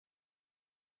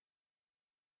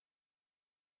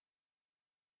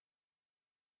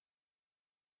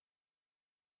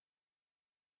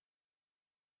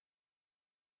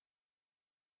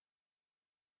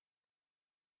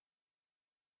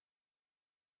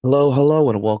Hello, hello,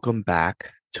 and welcome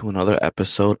back to another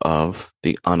episode of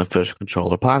the Unofficial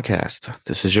Controller Podcast.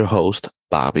 This is your host,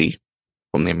 Bobby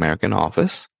from the American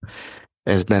Office.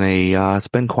 It's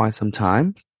been quite some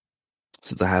time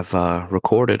since I have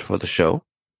recorded for the show.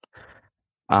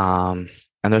 Um,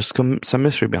 and there's some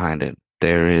mystery behind it.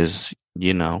 There is,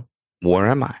 where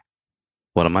am I?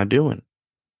 What am I doing?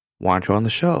 Why aren't you on the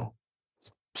show?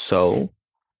 So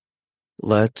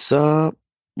let's uh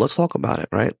let's talk about it,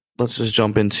 right? Let's just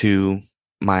jump into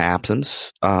my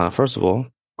absence. First of all,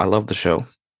 I love the show.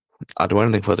 I'll do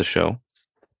anything for the show.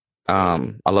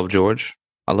 I love George.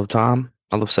 I love Tom.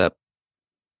 I love Sep.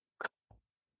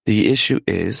 The issue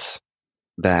is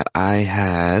that I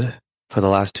had, for the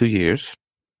last 2 years,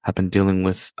 have been dealing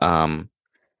with iron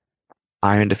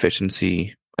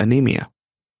deficiency anemia.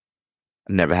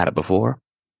 Never had it before.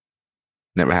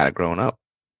 Never had it growing up.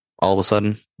 All of a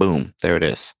sudden, boom, there it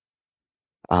is.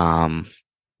 Um,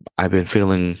 I've been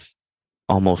feeling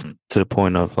almost to the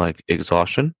point of like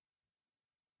exhaustion.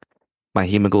 My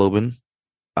hemoglobin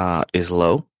is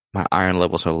low. My iron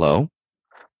levels are low.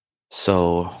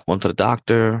 So went to the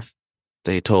doctor.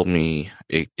 They told me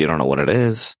you don't know what it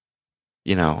is.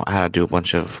 I had to do a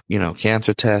bunch of,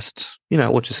 cancer tests,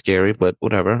 which is scary, but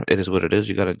whatever. It is what it is.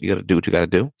 You gotta do what you gotta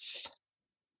do.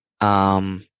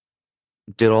 Um,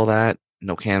 did all that.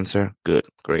 No cancer. Good.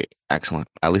 Great. Excellent.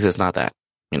 At least it's not that,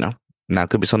 you know. Now it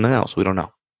could be something else. We don't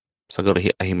know. So I go to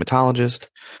a hematologist.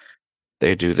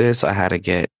 They do this. I had to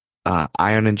get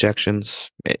iron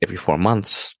injections every 4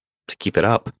 months to keep it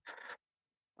up.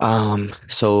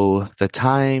 So the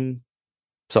time,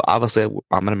 so obviously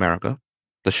I'm in America.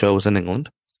 The show is in England.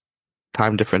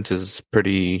 Time difference is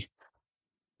pretty,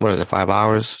 what is it, 5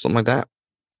 hours, something like that.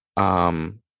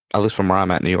 At least from where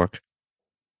I'm at, New York.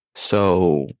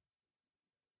 So,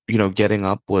 getting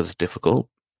up was difficult.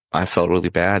 I felt really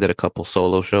bad. I did a couple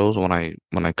solo shows when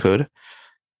I could.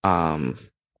 Um,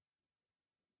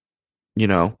 you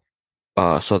know,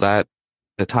 so that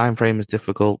the time frame is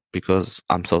difficult because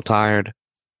I'm so tired.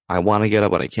 I want to get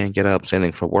up, but I can't get up. Same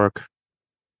thing for work.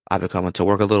 I've been coming to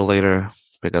work a little later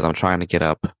because I'm trying to get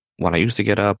up when I used to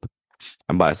get up.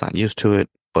 My body's not used to it.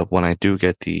 But when I do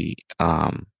get the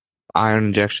iron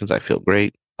injections, I feel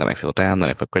great. Then I feel down. Then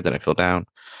I feel great. Then I feel down.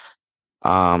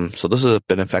 So this has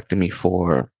been affecting me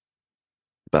for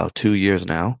about 2 years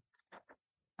now.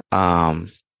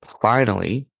 Um,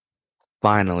 finally,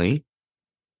 finally,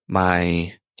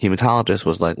 my hematologist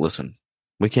was like, "Listen,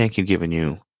 we can't keep giving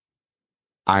you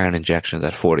iron injections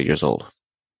at 40 years old.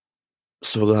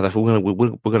 So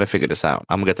we're gonna figure this out.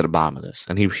 I'm gonna get to the bottom of this."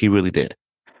 And he really did.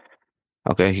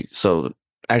 Okay, so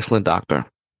excellent doctor.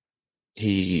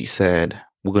 He said,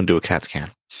 "We're gonna do a CAT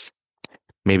scan.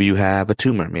 Maybe you have a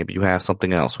tumor. Maybe you have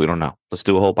something else. We don't know. Let's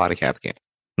do a whole body CAT scan.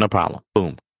 No problem.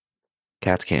 Boom.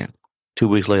 CAT scan. 2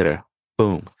 weeks later,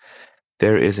 boom.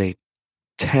 There is a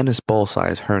tennis ball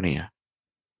size hernia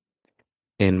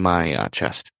in my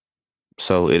chest.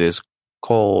 So it is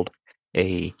called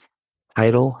a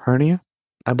hiatal hernia,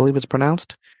 I believe it's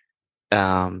pronounced.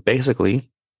 Basically,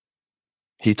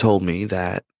 he told me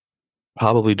that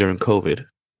probably during COVID,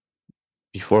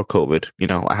 before COVID,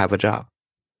 I have a job.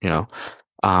 You know,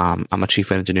 I'm a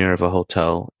chief engineer of a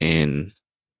hotel in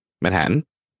Manhattan.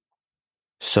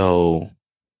 So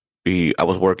I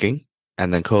was working,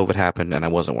 and then COVID happened, and I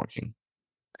wasn't working.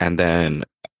 And then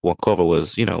when COVID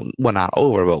was, well, not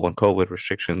over, but when COVID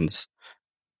restrictions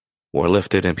were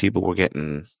lifted and people were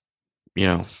getting,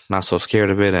 not so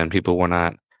scared of it, and people were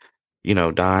not,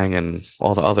 dying and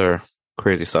all the other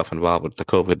crazy stuff involved with the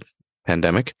COVID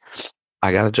pandemic,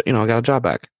 I got a job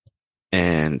back.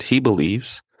 And he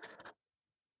believes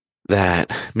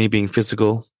that me being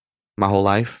physical my whole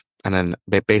life, and then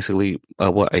basically,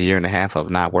 a year and a half of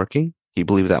not working, he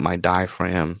believed that my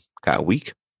diaphragm got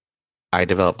weak. I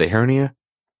developed a hernia.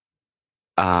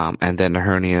 And then the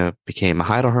hernia became a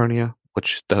hiatal hernia,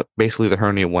 which basically the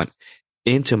hernia went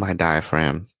into my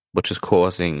diaphragm, which is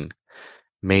causing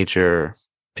major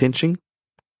pinching,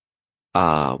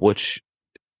 which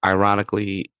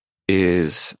ironically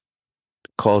is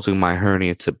causing my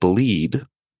hernia to bleed,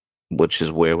 which is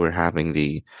where we're having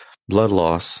the blood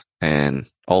loss and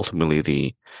ultimately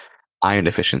the iron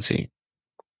deficiency.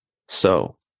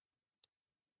 So,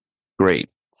 great.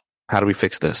 How do we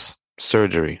fix this?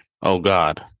 Surgery. Oh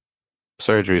God.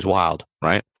 Surgery is wild,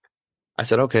 right? I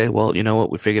said, okay, well, you know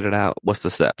what? We figured it out. What's the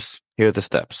steps? Here are the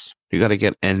steps. You got to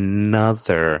get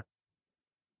another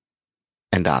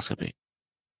endoscopy.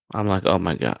 I'm like, oh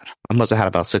my God. I must have had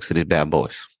about six of these bad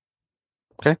boys.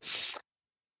 Okay.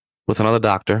 With another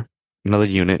doctor, another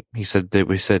unit. We said,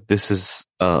 this is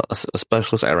a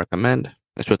specialist I recommend.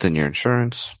 It's within your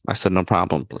insurance. I said, no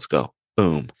problem. Let's go.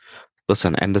 Boom.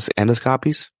 Listen,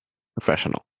 endoscopies,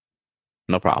 professional,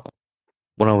 no problem.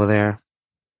 Went over there,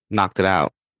 knocked it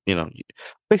out.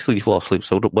 Basically you fall asleep.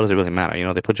 So what does it really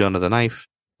matter? They put you under the knife.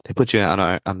 They put you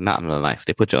under, not under the knife.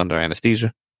 They put you under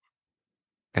anesthesia.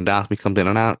 Endoscopy comes in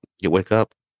and out. You wake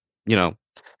up. You know,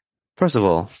 first of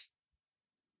all,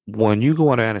 when you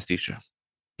go under anesthesia,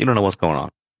 you don't know what's going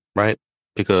on, right?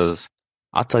 Because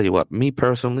I'll tell you what, me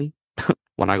personally,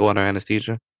 when I go under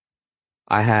anesthesia,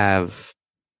 I have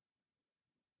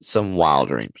some wild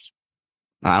dreams.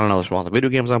 I don't know what's wrong with the video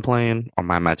games I'm playing, or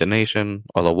my imagination,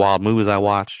 or the wild movies I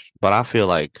watch, but I feel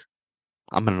like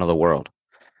I'm in another world.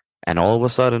 And all of a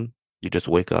sudden, you just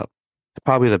wake up. It's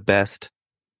probably the best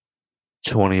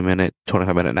 20-minute,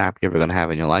 25-minute nap you're ever going to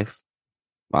have in your life.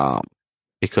 Um,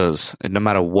 because no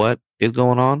matter what is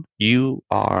going on, you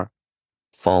are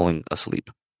falling asleep.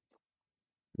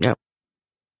 Yep,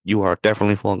 you are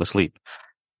definitely falling asleep.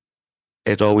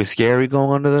 It's always scary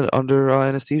going under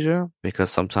anesthesia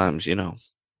because sometimes,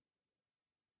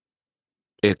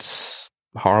 it's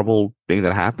a horrible thing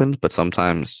that happens, but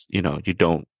sometimes, you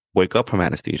don't wake up from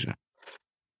anesthesia.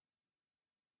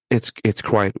 It's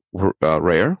quite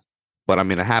rare, but I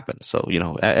mean it happens. So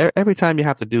every time you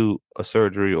have to do a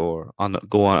surgery or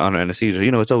go on under anesthesia,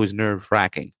 it's always nerve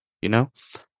wracking. You know,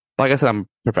 like I said, I'm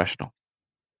professional.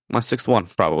 My sixth one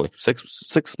probably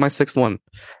my sixth one.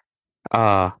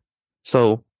 Uh,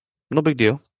 so no big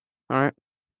deal. All right.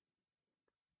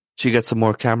 She gets some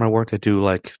more camera work. They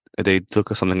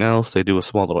look at something else. They do a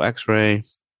small little X-ray.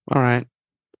 All right.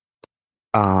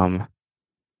 Um,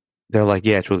 they're like,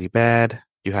 yeah, it's really bad.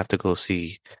 You have to go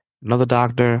see another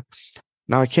doctor.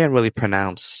 Now I can't really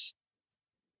pronounce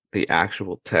the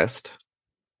actual test,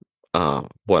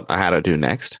 what I had to do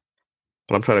next,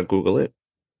 but I'm trying to Google it,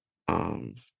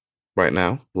 um, right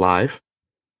now, live,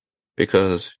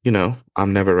 because,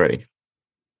 I'm never ready.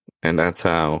 And that's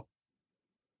how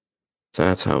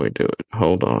we do it.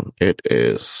 Hold on.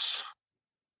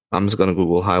 I'm just gonna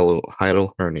Google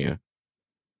hiatal hernia,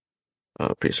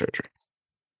 pre-surgery.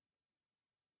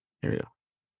 Here we go.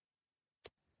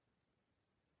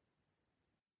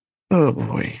 Oh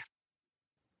boy.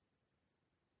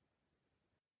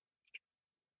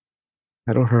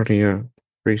 Hiatal hernia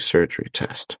pre-surgery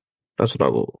test. That's what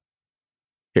I'll Google.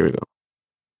 Here we go.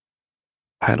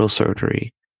 Hiatal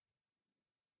surgery.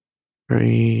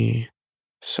 Pre.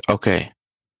 Okay.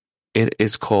 It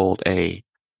is called a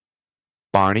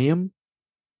Barnium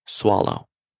swallow.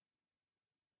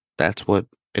 That's what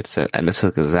it said. And this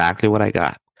is exactly what I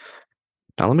got.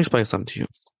 Now, let me explain something to you.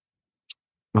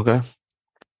 Okay.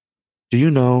 Do you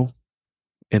know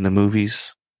in the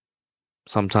movies,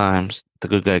 sometimes the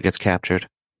good guy gets captured,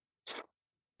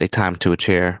 they tie him to a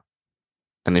chair,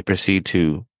 and they proceed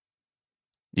to,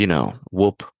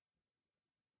 whoop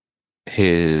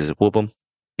him,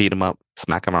 beat him up,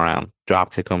 smack him around,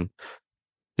 drop kick him,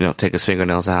 take his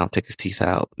fingernails out, take his teeth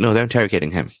out. No, they're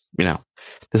interrogating him. This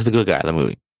is the good guy of the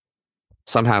movie.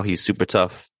 Somehow he's super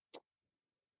tough.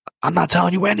 I'm not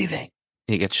telling you anything.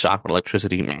 He gets shocked with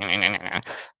electricity.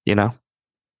 You know,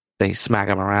 they smack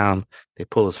him around. They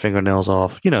pull his fingernails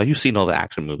off. You've seen all the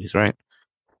action movies, right?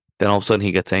 Then all of a sudden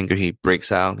he gets angry. He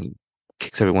breaks out. He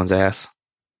kicks everyone's ass.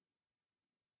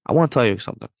 I want to tell you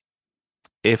something.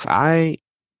 If I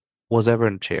was ever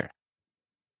in a chair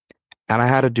and I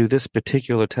had to do this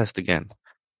particular test again,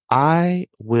 I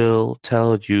will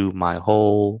tell you my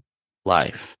whole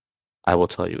life. I will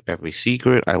tell you every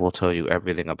secret. I will tell you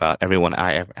everything about everyone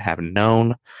I ever have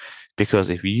known. Because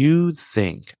if you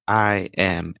think I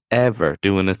am ever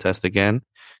doing this test again,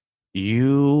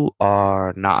 you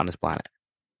are not on this planet.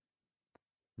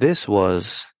 This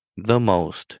was the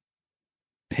most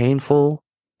painful,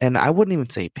 and I wouldn't even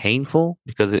say painful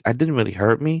because it didn't really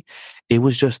hurt me. It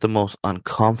was just the most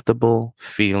uncomfortable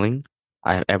feeling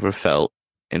I have ever felt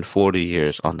in 40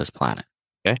 years on this planet.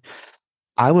 Okay.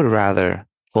 I would rather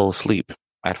fall asleep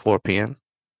at 4 p.m.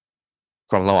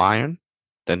 from low iron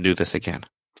than do this again.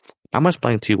 I'm going to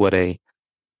explain to you what a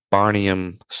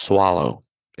Barnium swallow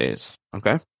is.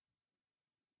 Okay.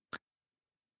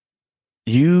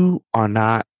 You are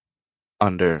not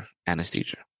under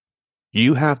anesthesia.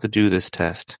 You have to do this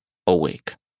test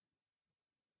awake.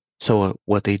 So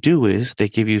what they do is they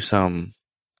give you some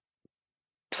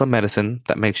medicine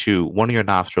that makes one of your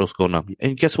nostrils go numb.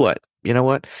 And guess what? You know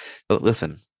what?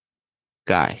 Listen,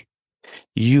 guy,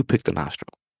 you pick the nostril.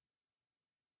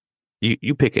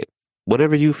 You pick it.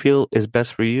 Whatever you feel is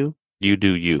best for you, you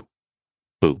do you.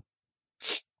 Boo.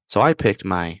 So I picked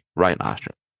my right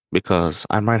nostril because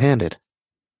I'm right-handed.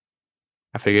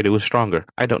 I figured it was stronger.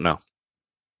 I don't know.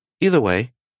 Either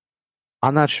way,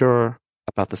 I'm not sure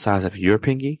about the size of your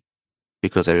pinky,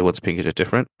 because everyone's pinkies are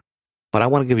different, but I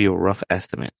want to give you a rough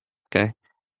estimate. Okay.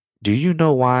 Do you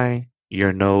know why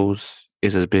your nose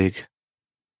is as big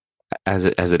as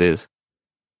it is,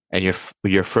 and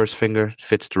your first finger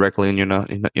fits directly in your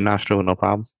nostril, no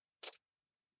problem?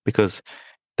 Because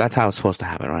that's how it's supposed to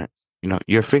happen, right?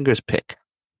 Your fingers pick,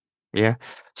 yeah.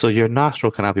 So your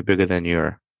nostril cannot be bigger than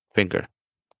your finger.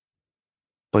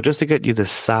 But just to get you the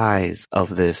size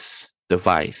of this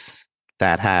device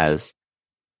that has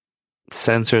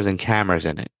sensors and cameras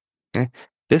in it, okay?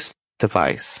 This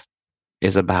device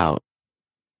is about,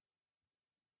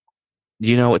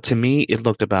 to me, it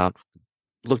looked about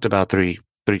 3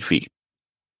 feet,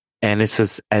 and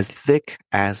it's as thick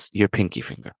as your pinky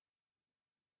finger,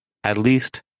 at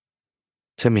least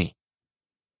to me.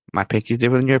 My pinky's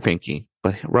different than your pinky,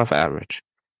 but rough average.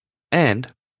 And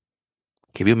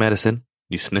give you medicine,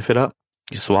 you sniff it up,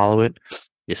 you swallow it,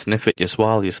 you sniff it, you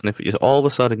swallow, you sniff it. All of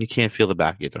a sudden, you can't feel the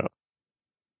back of your throat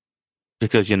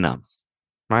because you're numb,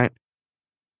 right?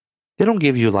 They don't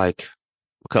give you like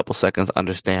a couple seconds to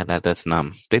understand that that's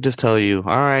numb. They just tell you,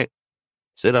 all right,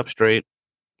 sit up straight,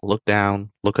 look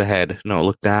down, look ahead. No,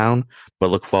 look down, but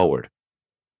look forward.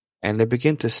 And they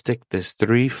begin to stick this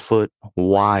 3-foot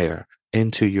wire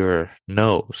into your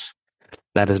nose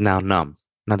that is now numb.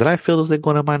 Now, did I feel this thing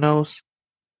going in my nose?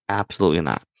 Absolutely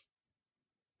not.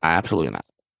 Absolutely not.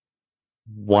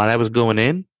 While I was going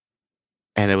in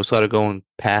and it was sort of going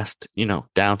past,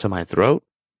 down to my throat.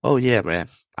 Oh, yeah, man.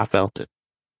 I felt it.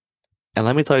 And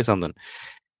let me tell you something.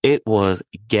 It was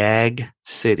gag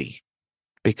city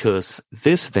because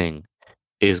this thing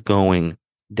is going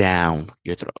down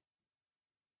your throat.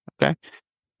 Okay?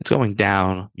 It's going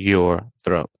down your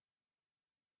throat.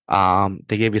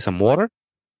 They gave you some water.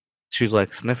 She was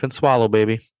like, sniff and swallow,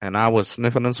 baby. And I was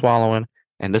sniffing and swallowing,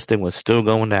 and this thing was still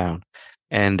going down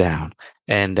and down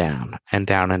and down and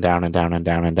down and down and down and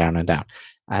down and down and down.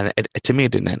 And to me,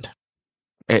 it didn't end.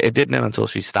 It didn't end until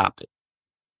she stopped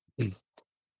it.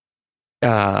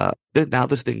 Now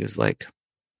this thing is like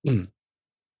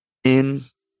in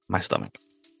my stomach,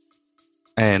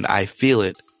 and I feel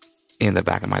it in the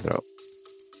back of my throat.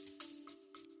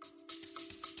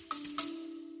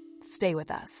 Stay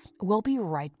with us. We'll be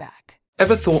right back.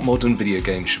 Ever thought modern video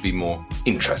games should be more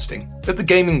interesting? At the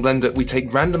Gaming Blender, we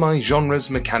take randomized genres,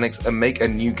 mechanics, and make a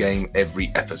new game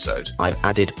every episode. I've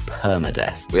added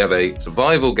permadeath. We have a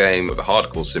survival game of a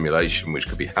hardcore simulation, which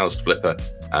could be House Flipper,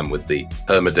 and with the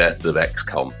permadeath of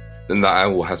XCOM. And that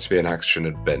all has to be an action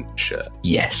adventure.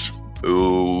 Yes.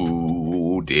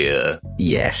 Oh dear.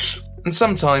 Yes. And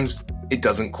sometimes it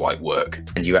doesn't quite work.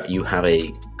 And you have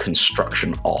a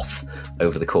construction off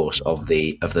over the course of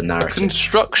the narrative. A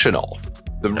construction off.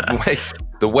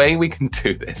 The way we can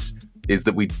do this is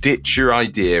that we ditch your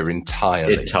idea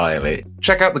entirely. Entirely.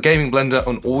 Check out the Gaming Blender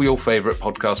on all your favourite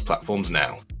podcast platforms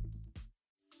now.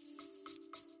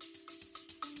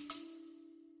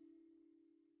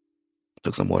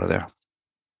 Took some water there.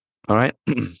 All right.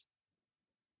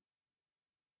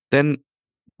 Then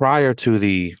prior to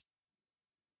the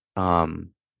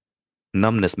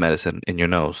numbness medicine in your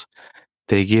nose,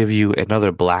 they give you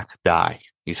another black dye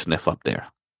you sniff up there.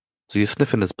 So you're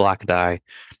sniffing this black dye,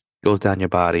 goes down your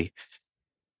body.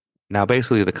 Now,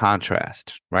 basically the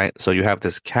contrast, right? So you have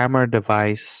this camera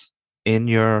device in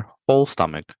your whole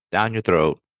stomach, down your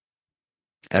throat,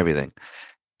 everything.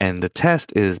 And the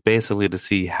test is basically to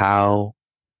see how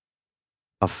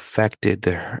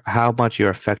much you're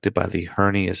affected by the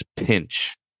hernia's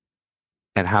pinch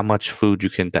and how much food you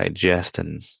can digest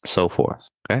and so forth.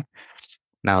 Okay.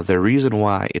 Now, the reason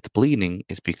why it's bleeding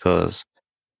is because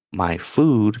my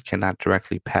food cannot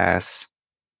directly pass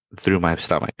through my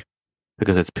stomach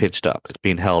because it's pinched up. It's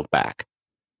being held back.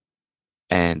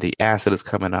 And the acid is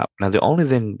coming up. Now, the only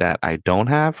thing that I don't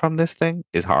have from this thing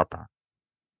is heartburn,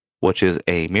 which is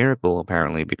a miracle,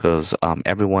 apparently, because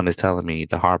everyone is telling me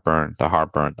the heartburn. I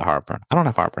don't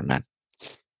have heartburn, man.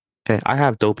 Okay, I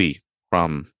have dopey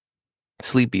from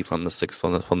sleepy from the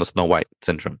Snow White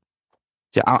syndrome.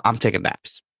 Yeah, I'm taking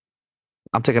naps.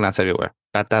 I'm taking naps everywhere.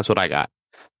 That's what I got.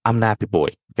 I'm nappy boy.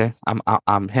 Okay,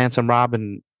 I'm handsome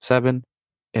Robin 7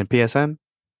 in PSN.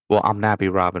 Well, I'm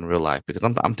nappy Rob in real life because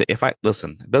if there's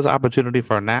an opportunity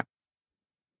for a nap,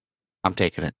 I'm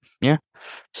taking it. Yeah.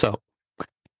 So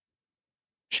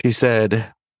she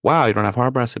said, "Wow, you don't have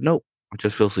heartburn?" I said, "Nope, I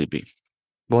just feel sleepy."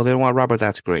 Well, then, well, Robert,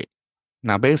 that's great.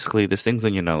 Now, basically, this thing's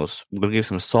in your nose. We're gonna give you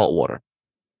some salt water.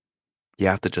 You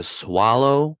have to just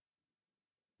swallow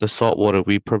the salt water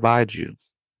we provide you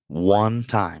one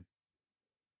time.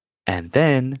 And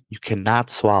then you cannot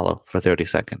swallow for 30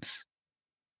 seconds.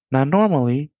 Now,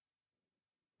 normally,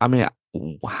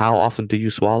 how often do you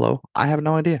swallow? I have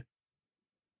no idea.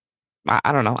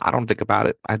 I don't know. I don't think about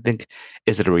it. I think,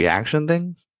 is it a reaction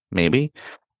thing? Maybe.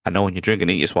 I know when you drink and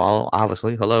eat, you swallow,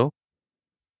 obviously. Hello.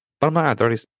 But I'm not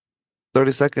at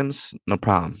 30 seconds, no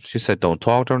problem. She said, don't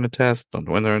talk during the test. Don't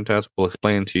do anything during the test. We'll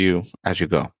explain to you as you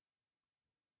go.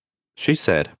 She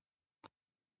said,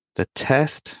 the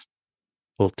test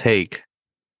will take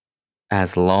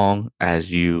as long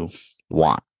as you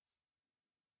want.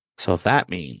 So that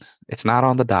means it's not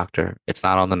on the doctor, it's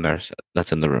not on the nurse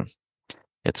that's in the room.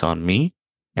 It's on me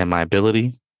and my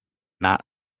ability not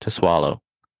to swallow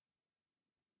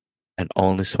and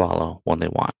only swallow when they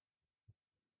want.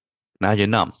 Now you're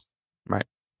numb, right?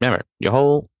 Remember, your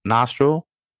whole nostril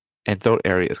and throat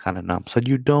area is kind of numb. So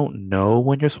you don't know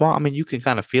when you're swallowing. I mean, you can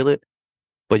kind of feel it,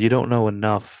 but you don't know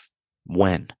enough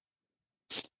when.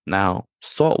 Now,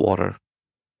 salt water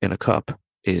in a cup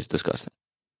is disgusting.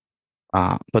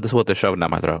 But this is what they're shoving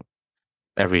down my throat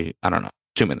every, I don't know,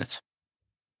 2 minutes.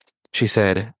 She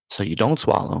said, so you don't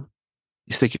swallow,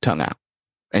 you stick your tongue out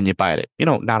and you bite it.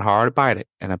 Not hard, bite it.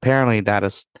 And apparently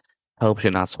helps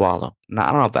you not swallow. Now,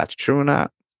 I don't know if that's true or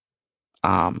not.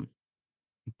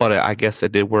 But I guess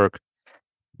it did work.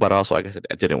 But also, I guess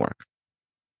it didn't work.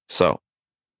 So,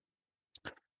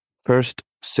 first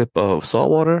sip of salt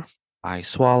water, I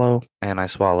swallow, and I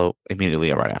swallow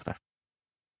immediately right after.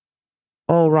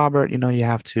 Oh, Robert, you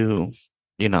have to,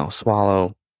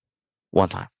 swallow one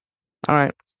time. All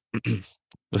right,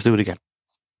 let's do it again.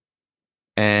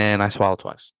 And I swallow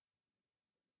twice.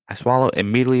 I swallow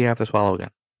immediately after swallow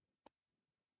again.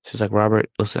 She's like, Robert,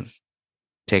 listen,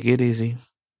 take it easy.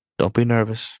 Don't be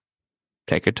nervous.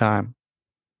 Take your time.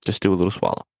 Just do a little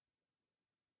swallow.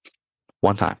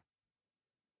 One time.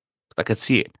 I could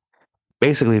see it.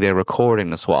 Basically, they're recording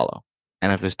the swallow.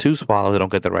 And if it's two swallows, they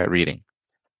don't get the right reading.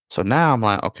 So now I'm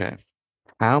like, okay,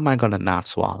 how am I going to not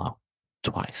swallow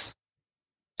twice?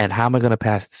 And how am I going to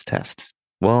pass this test?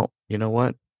 Well, you know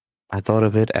what? I thought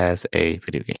of it as a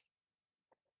video game.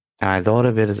 And I thought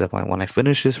of it as if when I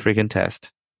finish this freaking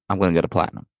test, I'm going to get a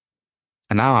platinum.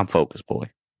 And now I'm focused,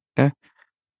 boy. Okay?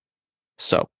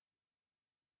 So,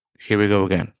 here we go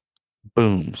again.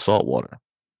 Boom, salt water.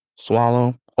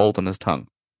 Swallow, hold on his tongue.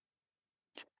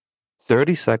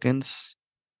 30 seconds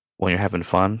when you're having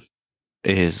fun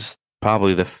is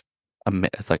probably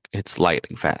it's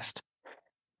lightning fast.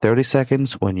 30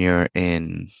 seconds when you're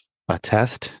in a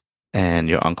test and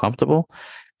you're uncomfortable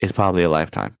is probably a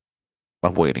lifetime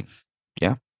of waiting.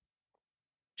 Yeah.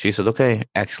 She said, okay,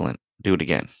 excellent. Do it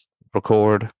again.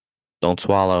 Record. Don't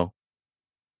swallow.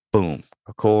 Boom.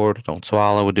 Record. Don't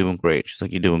swallow. We're doing great. She's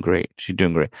like, you're doing great. She's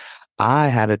doing great. I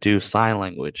had to do sign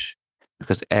language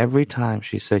because every time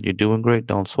she said, you're doing great,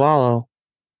 don't swallow,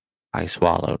 I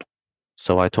swallowed.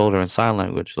 So I told her in sign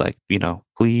language, like,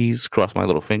 please cross my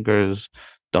little fingers.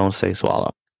 Don't say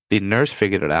swallow. The nurse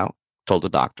figured it out, told the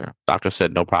doctor. Doctor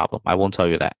said, no problem. I won't tell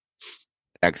you that.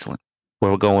 Excellent.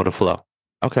 We're going with the flow.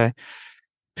 Okay.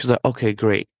 She's like, okay,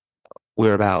 great.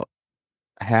 We're about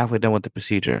halfway done with the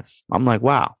procedure. I'm like,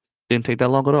 wow, didn't take that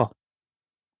long at all.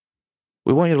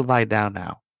 We want you to lie down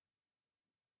now.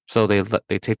 So they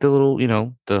take the little,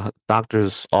 the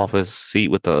doctor's office seat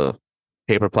with the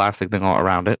paper plastic thing all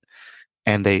around it.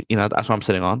 And they, that's what I'm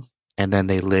sitting on. And then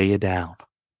they lay you down.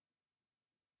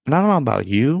 And I don't know about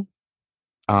you,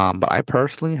 but I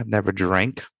personally have never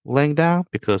drank laying down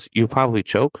because you probably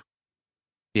choke.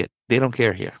 Yeah, they don't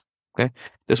care here. Okay.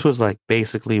 This was like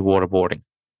basically waterboarding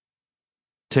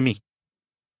to me.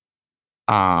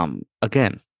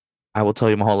 Again, I will tell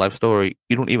you my whole life story.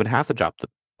 You don't even have to drop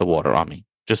the water on me.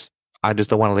 I just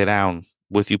don't want to lay down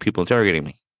with you people interrogating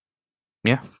me.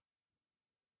 Yeah.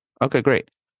 Okay, great.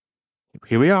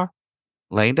 Here we are,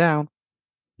 laying down.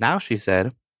 Now she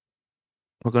said,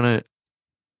 we're going to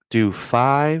do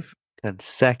 5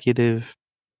 consecutive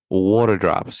water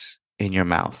drops in your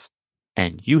mouth.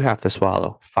 And you have to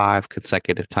swallow 5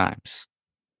 consecutive times.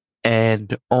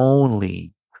 And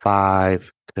only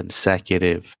 5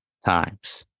 consecutive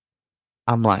times.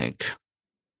 I'm like,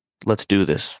 let's do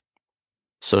this.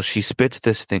 So she spits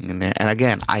this thing in there. And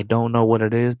again, I don't know what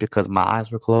it is because my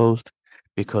eyes were closed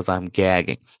because I'm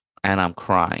gagging and I'm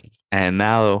crying. And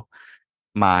now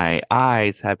my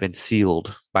eyes have been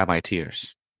sealed by my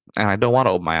tears. And I don't want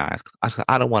to open my eyes.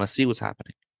 I don't want to see what's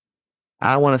happening.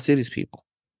 I don't want to see these people.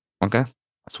 Okay? I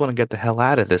just want to get the hell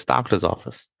out of this doctor's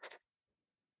office.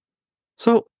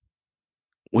 So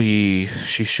she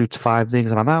shoots 5 things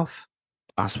in my mouth.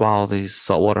 I swallow these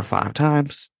salt water 5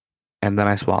 times. And then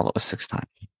I swallow a 6th time.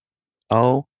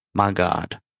 Oh my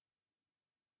God.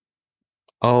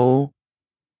 Oh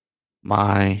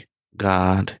my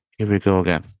God. Here we go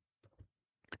again.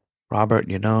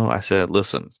 Robert, I said,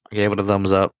 listen, I gave her the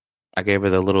thumbs up. I gave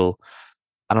her the little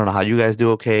I don't know how you guys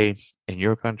do okay in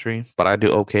your country, but I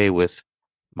do okay with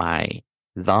my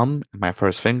thumb and my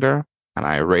first finger, and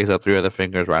I raise up three other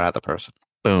fingers right at the person.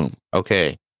 Boom.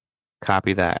 Okay.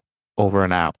 Copy that. Over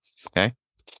and out. Okay.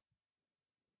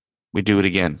 We do it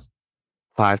again.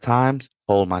 5 times.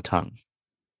 Hold my tongue.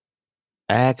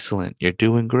 Excellent. You're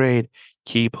doing great.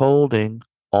 Keep holding.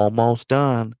 Almost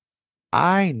done.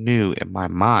 I knew in my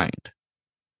mind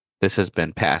this has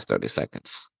been past 30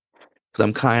 seconds because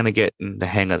I'm kind of getting the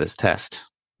hang of this test,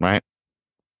 right?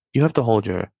 You have to hold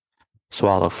your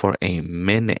swallow for a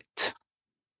minute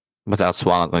without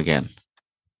swallowing again.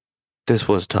 This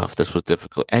was tough. This was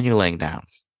difficult. And you're laying down.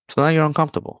 So now you're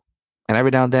uncomfortable. And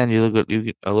every now and then you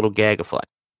get a little gag effect.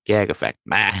 Gag effect.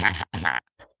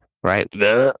 Right?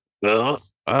 Oh,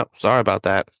 sorry about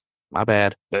that. My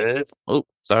bad. Oh,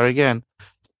 sorry again.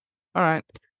 All right.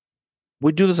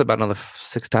 We do this about another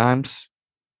 6 times.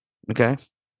 Okay.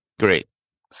 Great.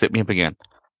 Sit me up again.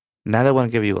 Now they want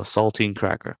to give you a saltine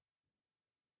cracker.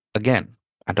 Again,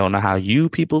 I don't know how you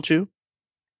people chew,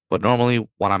 but normally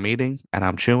when I'm eating and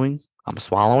I'm chewing, I'm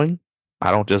swallowing.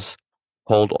 I don't just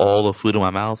hold all the food in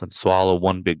my mouth and swallow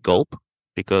one big gulp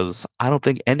because I don't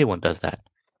think anyone does that.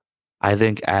 I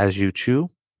think as you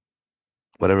chew,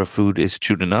 whatever food is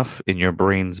chewed enough in your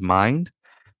brain's mind,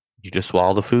 you just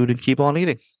swallow the food and keep on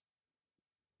eating.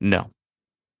 No,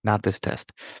 not this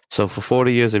test. So for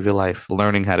 40 years of your life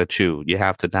learning how to chew, you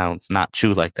have to now not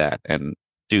chew like that and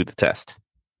do the test.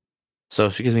 So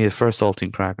she gives me the first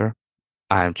saltine cracker.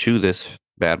 I chew this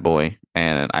bad boy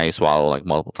and I swallow like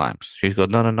multiple times. She goes,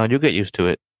 no, no, no, you'll get used to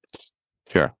it.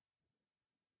 Sure.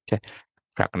 Okay.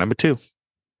 Cracker number 2.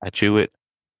 I chew it.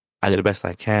 I do the best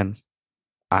I can.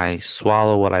 I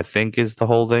swallow what I think is the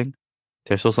whole thing.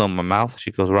 There's still some in my mouth.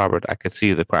 She goes, Robert, I can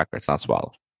see the cracker. It's not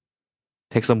swallowed.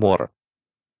 Take some water.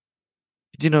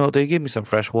 They gave me some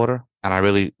fresh water, and I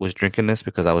really was drinking this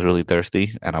because I was really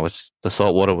thirsty, and the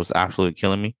salt water was absolutely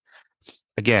killing me.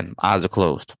 Again, eyes are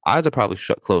closed. Eyes are probably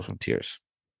shut closed from tears.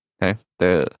 Okay,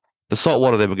 the salt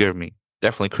water they were giving me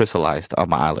definitely crystallized on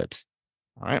my eyelids.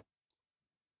 All right.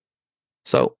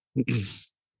 So,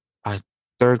 I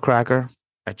third cracker,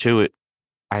 I chew it.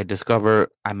 I discover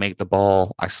I make the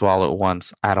ball. I swallow it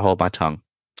once. I had to hold my tongue.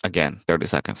 Again, 30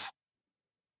 seconds.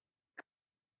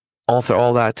 After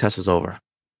all that, test is over.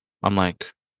 I'm like,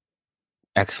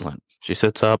 excellent. She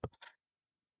sits up.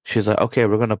 She's like, okay,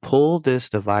 we're going to pull this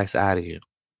device out of you.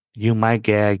 You might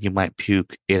gag. You might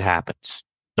puke. It happens.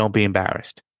 Don't be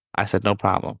embarrassed. I said, no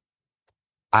problem.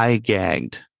 I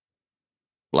gagged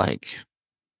like,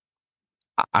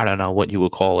 I don't know what you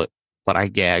would call it, but I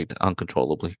gagged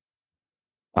uncontrollably.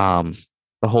 The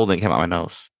whole thing came out my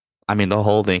nose. I mean, the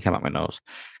whole thing came out my nose.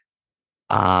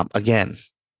 Again,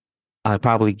 I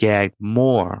probably gagged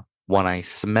more when I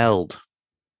smelled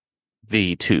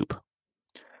the tube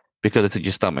because it's in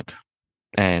your stomach,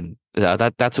 and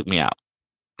that took me out.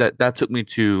 That took me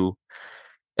to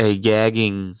a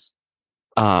gagging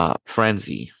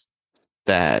frenzy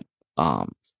that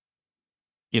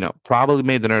probably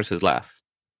made the nurses laugh.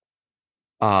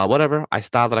 Whatever. I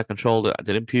stopped it. I controlled it. I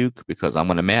didn't puke because I'm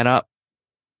gonna man up.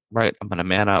 Right. I'm gonna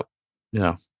man up. You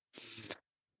know.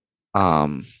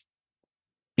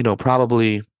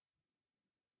 Probably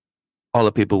all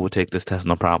the people would take this test,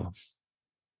 no problem.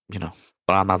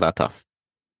 But I'm not that tough.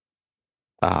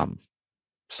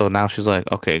 So now she's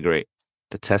like, okay, great.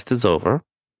 The test is over.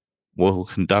 We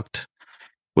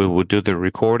will do the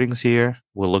recordings here.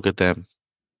 We'll look at them.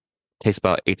 Takes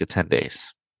about 8 to 10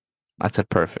 days. I said,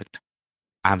 perfect.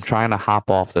 I'm trying to hop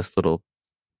off this little,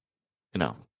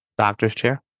 doctor's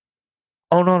chair.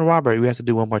 Oh, no, Robert, we have to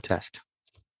do one more test.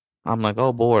 I'm like,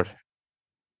 oh, bored.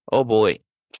 Oh, boy.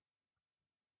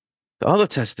 The other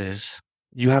test is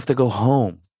you have to go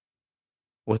home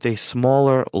with a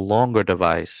smaller, longer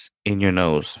device in your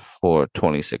nose for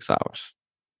 26 hours.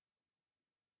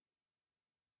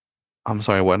 I'm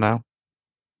sorry, what now?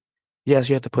 Yes,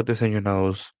 you have to put this in your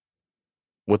nose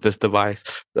with this device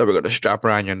that we're going to strap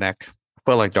around your neck.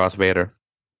 I feel like Darth Vader.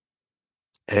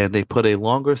 And they put a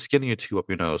longer, skinnier tube up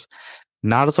your nose.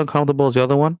 Not as uncomfortable as the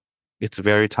other one. It's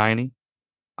very tiny.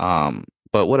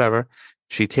 But whatever.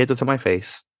 She taped it to my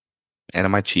face and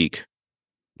in my cheek,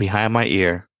 behind my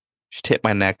ear. She taped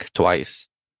my neck twice.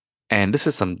 And this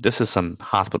is some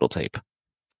hospital tape.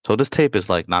 So this tape is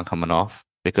like not coming off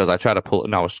because I tried to pull it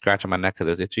and I was scratching my neck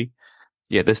because it's itchy.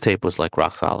 Yeah, this tape was like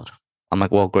rock solid. I'm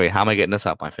like, well, great. How am I getting this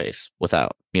out my face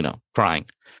without, crying?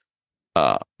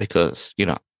 Because,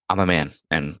 I'm a man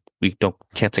and we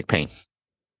can't take pain.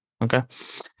 Okay.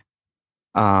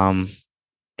 And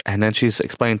then she's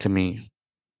explained to me,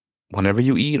 whenever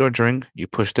you eat or drink, you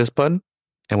push this button,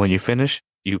 and when you finish,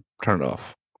 you turn it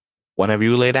off. whenever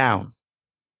you lay down,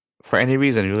 for any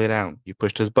reason you lay down, you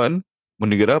push this button.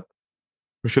 When you get up,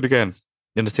 push it again.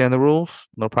 You understand the rules?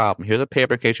 No problem. Here's a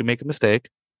paper in case you make a mistake.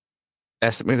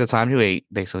 Estimate the time you ate,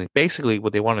 basically. Basically,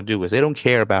 what they want to do is they don't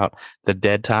care about the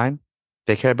dead time.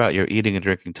 They care about your eating and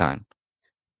drinking time.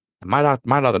 And my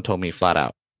doctor told me flat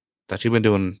out that she's been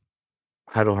doing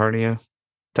hiatal hernia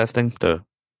testing, the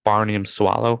barnium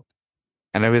swallow,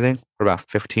 and everything for about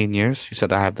 15 years. She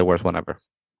said I have the worst one ever.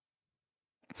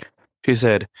 She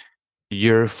said,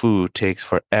 your food takes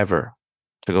forever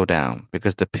to go down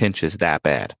because the pinch is that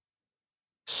bad.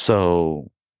 So,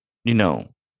 you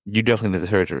definitely need the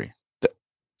surgery. The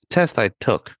test I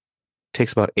took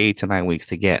takes about 8 to 9 weeks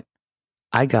to get.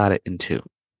 I got it in 2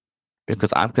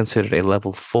 because I'm considered a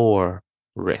level 4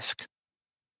 risk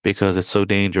because it's so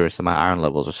dangerous and my iron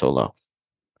levels are so low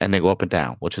and they go up and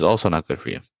down, which is also not good for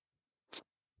you.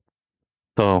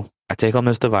 So I take on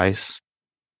this device.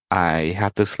 I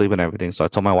have to sleep and everything. So I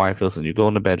told my wife, listen, you go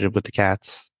in the bedroom with the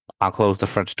cats. I'll close the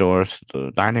French doors,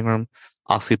 the dining room.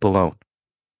 I'll sleep alone.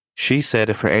 She said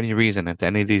if for any reason, if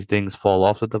any of these things fall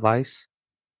off the device,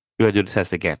 you gotta do the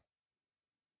test again.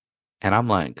 And I'm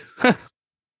like,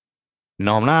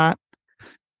 no, I'm not.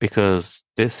 Because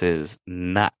this is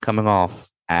not coming off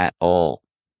at all.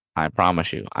 I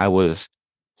promise you. I was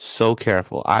so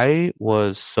careful.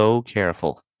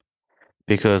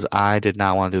 Because I did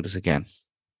not want to do this again.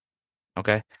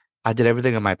 Okay? I did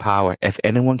everything in my power. If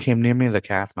anyone came near me, the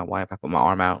cat, my wife, I put my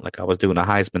arm out like I was doing a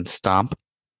Heisman stomp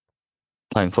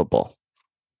playing football.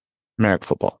 American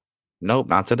football. Nope,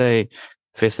 not today.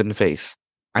 Fist in the face.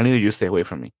 I need you to stay away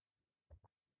from me.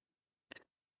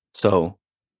 So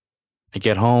I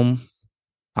get home.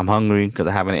 I'm hungry because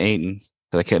I haven't eaten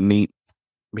because I couldn't eat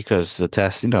because the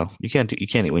test. You can't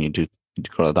eat when you go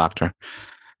to the doctor.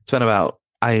 It's been about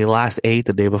I last ate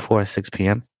the day before at 6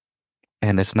 p.m.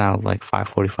 and it's now like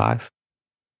 5:45,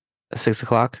 6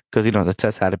 o'clock because the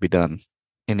test had to be done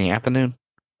in the afternoon,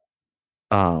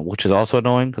 which is also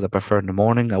annoying because I prefer in the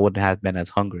morning. I wouldn't have been as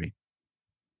hungry.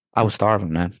 I was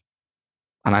starving, man,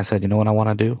 and I said, you know what I want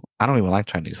to do? I don't even like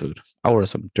Chinese food. I ordered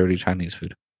some dirty Chinese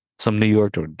food, some New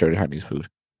York dirty Chinese food.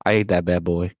 I ate that bad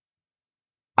boy,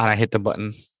 and I hit the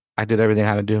button. I did everything I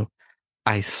had to do.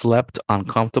 I slept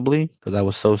uncomfortably because I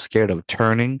was so scared of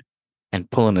turning and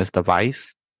pulling this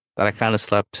device that I kind of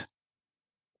slept,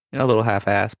 a little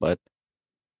half-assed, but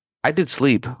I did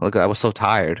sleep. Like I was so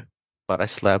tired, but I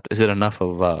slept. Is it enough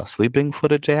of sleeping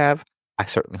footage I have? I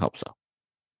certainly hope so.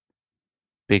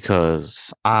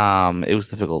 Because it was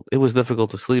difficult. It was difficult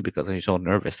to sleep because you're so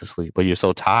nervous to sleep, but you're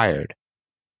so tired,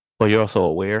 but you're also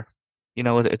aware.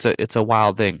 It's a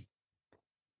wild thing.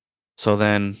 So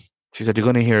then she said, you're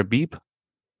going to hear a beep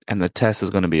and the test is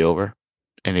going to be over.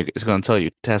 And it's going to tell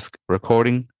you test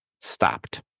recording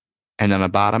stopped. And on the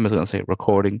bottom is going to say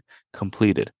recording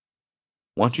completed.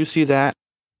 Once you see that,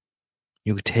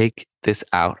 you take this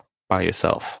out by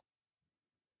yourself.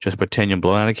 Just pretend you're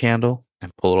blowing out a candle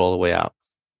and pull it all the way out.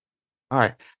 All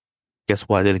right. Guess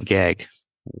what? I didn't gag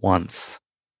once.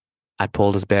 I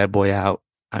pulled this bad boy out.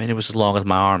 I mean, it was as long as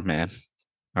my arm, man.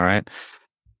 All right.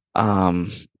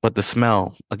 But the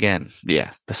smell, again, the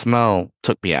smell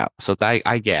took me out. So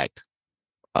I gagged.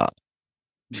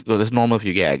 It's normal if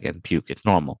you gag and puke. It's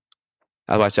normal.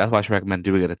 That's why I should recommend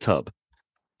doing it in a tub.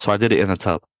 So I did it in a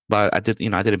tub. But I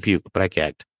didn't puke, but I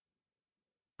gagged.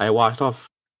 I washed off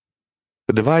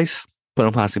the device, put it in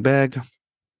a plastic bag,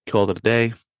 called it a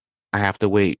day. I have to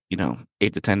wait,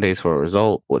 8 to 10 days for a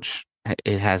result, which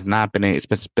it has not been. It's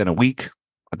been a week.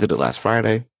 I did it last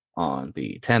Friday on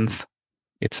the 10th.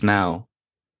 It's now.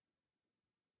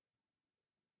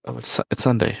 Oh, it's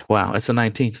Sunday. Wow, it's the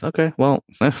 19th. Okay, well,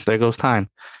 there goes time.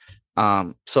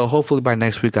 So hopefully by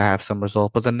next week I have some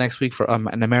result. But the next week for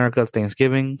in America it's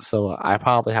Thanksgiving, so I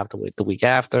probably have to wait the week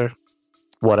after.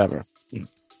 Whatever.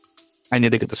 I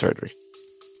need to get the surgery.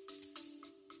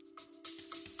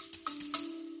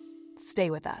 Stay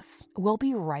with us. We'll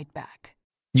be right back.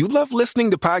 You love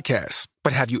listening to podcasts,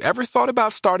 but have you ever thought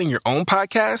about starting your own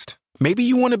podcast? Maybe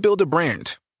you want to build a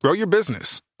brand, grow your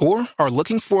business, or are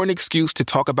looking for an excuse to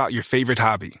talk about your favorite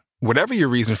hobby. Whatever your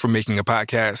reason for making a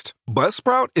podcast,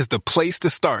 Buzzsprout is the place to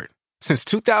start. Since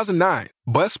 2009,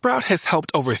 Buzzsprout has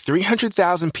helped over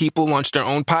 300,000 people launch their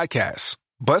own podcasts.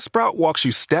 Buzzsprout walks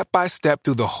you step by step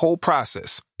through the whole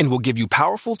process and will give you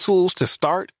powerful tools to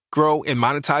start, grow, and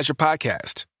monetize your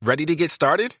podcast. Ready to get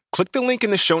started? Click the link in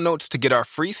the show notes to get our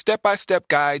free step-by-step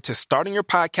guide to starting your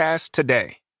podcast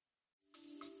today.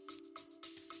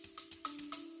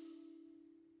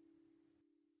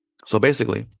 So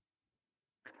basically,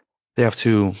 they have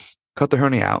to cut the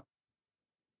hernia out,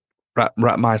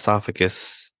 wrap my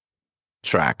esophagus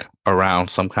track around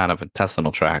some kind of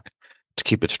intestinal tract to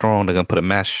keep it strong. They're gonna put a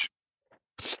mesh.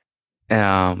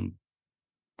 Um,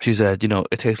 she said,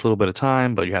 it takes a little bit of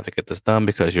time, but you have to get this done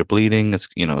because you're bleeding. It's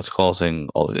causing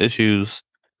all the issues,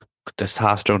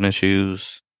 testosterone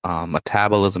issues,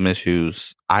 metabolism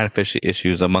issues, iron deficiency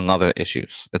issues, among other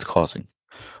issues it's causing.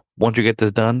 Once you get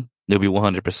this done, you'll be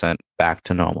 100% back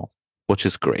to normal, which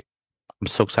is great. I'm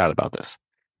so excited about this.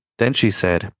 Then she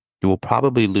said, you will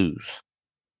probably lose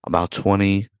about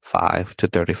 25 to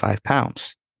 35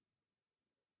 pounds.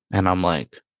 And I'm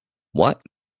like, what?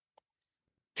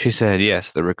 She said,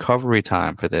 yes, the recovery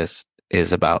time for this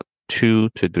is about 2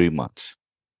 to 3 months.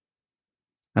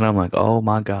 And I'm like, oh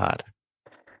my God,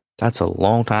 that's a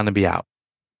long time to be out.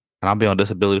 And I'll be on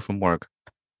disability from work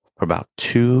for about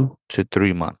 2 to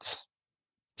 3 months.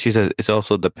 She said it's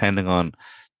also depending on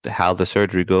how the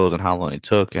surgery goes and how long it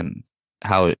took and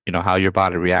how your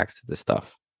body reacts to this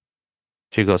stuff.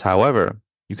 She goes, however,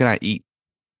 you cannot eat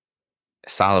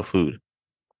solid food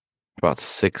for about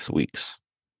 6 weeks.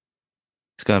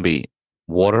 It's going to be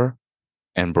water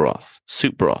and broth,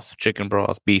 soup broth, chicken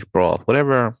broth, beef broth,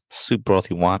 whatever soup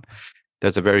broth you want.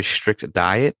 There's a very strict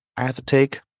diet I have to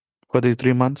take for these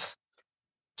 3 months.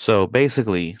 So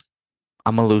basically,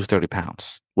 I'm going to lose 30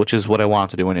 pounds, which is what I wanted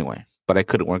to do anyway. But I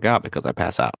couldn't work out because I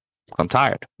pass out. I'm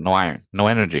tired, no iron, no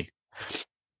energy.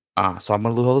 So I'm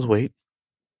going to lose all this weight.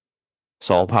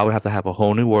 So I'll probably have to have a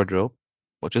whole new wardrobe,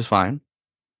 which is fine.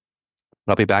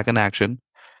 But I'll be back in action.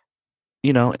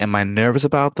 Am I nervous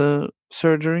about the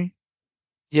surgery?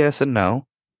 Yes and no,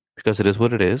 because it is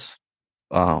what it is.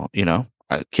 I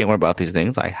can't worry about these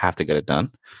things. I have to get it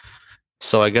done.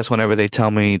 So I guess whenever they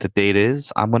tell me the date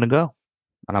is, I'm gonna go,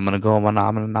 and I'm gonna go and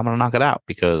I'm gonna knock it out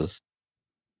because,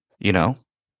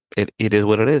 it is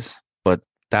what it is. But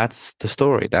that's the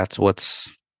story. That's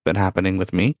what's been happening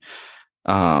with me.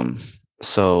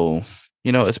 So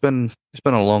it's been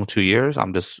a long 2 years.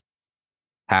 I'm just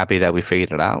happy that we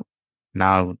figured it out.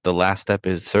 Now the last step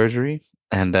is surgery,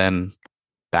 and then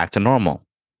back to normal.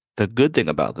 The good thing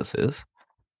about this is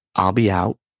I'll be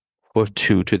out for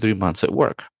 2 to 3 months at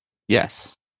work.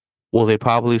 Yes. Will they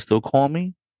probably still call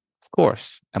me? Of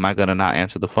course. Am I going to not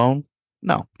answer the phone?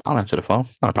 No, I'll answer the phone.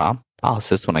 Not a problem. I'll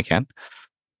assist when I can.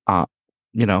 Uh,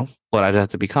 but I have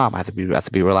to be calm. I have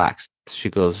to be relaxed. She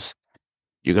goes,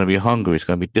 you're going to be hungry. It's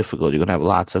going to be difficult. You're going to have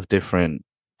lots of different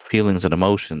feelings and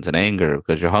emotions and anger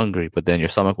because you're hungry, but then your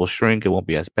stomach will shrink. It won't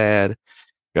be as bad.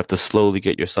 You have to slowly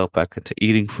get yourself back into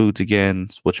eating foods again,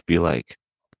 which be like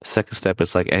the second step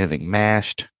is like anything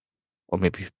mashed or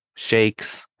maybe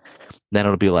shakes. Then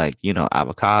it'll be like,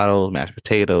 avocados, mashed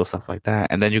potatoes, stuff like that.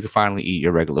 And then you can finally eat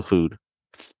your regular food,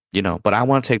 but I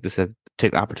want to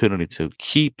take the opportunity to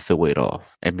keep the weight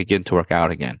off and begin to work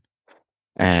out again.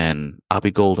 And I'll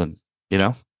be golden,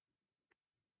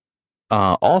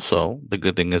 Also, the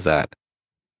good thing is that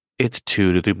it's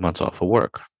 2 to 3 months off of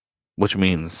work, which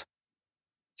means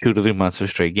 2 to 3 months of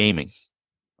straight gaming.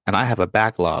 And I have a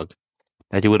backlog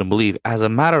that you wouldn't believe. As a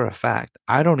matter of fact,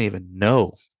 I don't even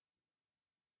know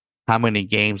how many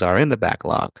games are in the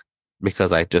backlog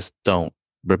because I just don't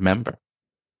remember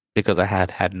because I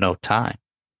had no time.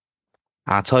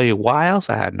 I'll tell you why else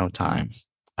I had no time.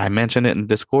 I mentioned it in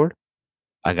Discord.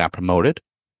 I got promoted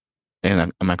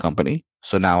in my company.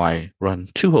 So now I run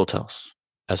 2 hotels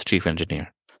as chief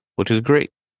engineer, which is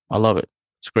great. I love it.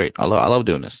 It's great. I love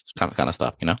doing this kind of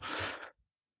stuff,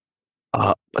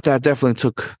 But that definitely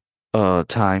took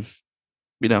time,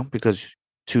 because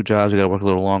 2 jobs, you got to work a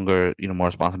little longer, more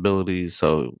responsibilities.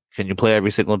 So can you play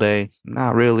every single day?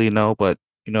 Not really, no. But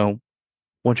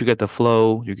once you get the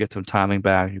flow, you get some timing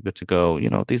back, you're good to go.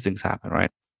 These things happen,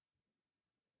 right?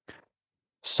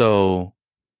 So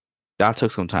that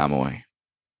took some time away.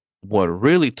 What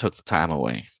really took the time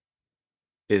away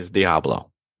is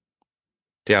Diablo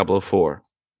 4.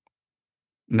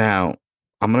 Now,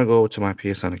 I'm going to go to my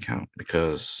PSN account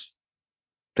because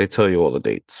they tell you all the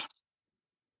dates.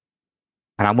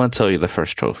 And I'm going to tell you the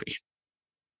first trophy.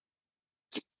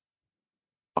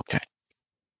 Okay.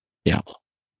 Diablo.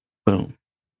 Boom.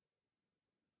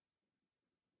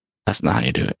 That's not how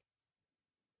you do it.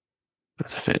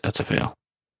 That's a fail.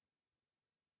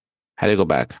 How do you go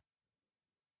back?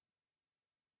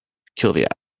 Kill the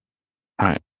app. All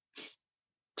right.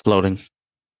 It's loading.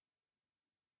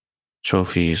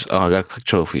 Trophies. Oh, I got to click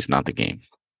trophies, not the game.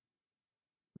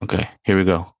 Okay, here we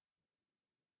go.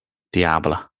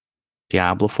 Diablo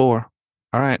 4.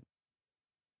 All right.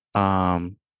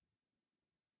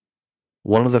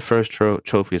 One of the first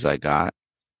trophies I got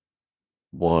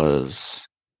was,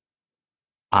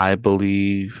 I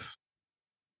believe,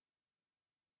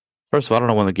 first of all, I don't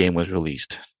know when the game was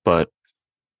released, but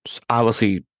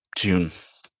obviously June.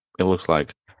 It looks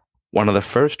like one of the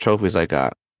first trophies I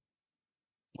got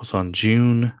was on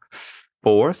June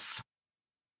 4th,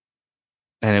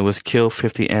 and it was kill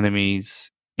 50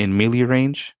 enemies in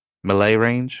melee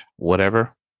range,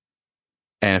 whatever,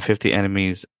 and 50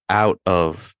 enemies out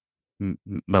of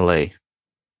melee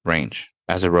range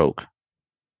as a rogue.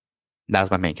 That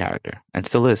was my main character, and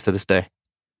still is to this day.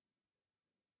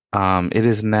 It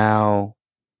is now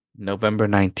November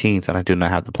 19th, and I do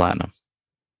not have the platinum.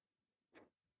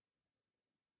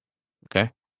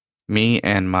 Okay. Me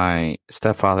and my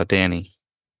stepfather, Danny,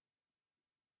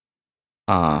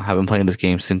 have been playing this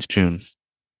game since June.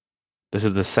 This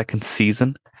is the second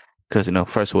season because,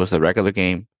 first it was the regular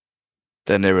game.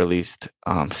 Then they released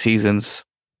seasons.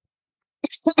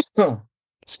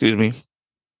 Excuse me.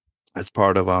 As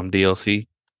part of DLC.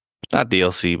 Not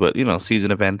DLC, but,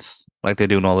 season events like they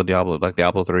do in all the Diablo, like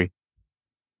Diablo 3.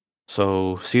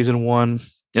 So season 1,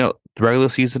 the regular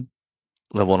season,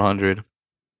 level 100.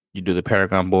 You do the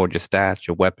Paragon board, your stats,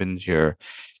 your weapons,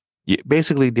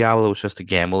 basically Diablo is just a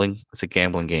gambling. It's a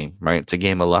gambling game, right? It's a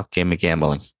game of luck, game of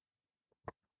gambling.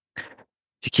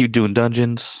 You keep doing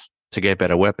dungeons to get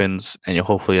better weapons, and you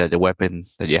hopefully that the weapon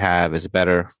that you have is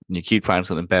better, and you keep finding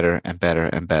something better and better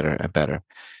and better and better.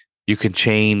 You can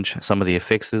change some of the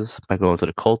affixes by going to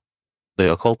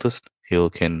the occultist. He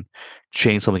can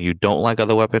change something you don't like of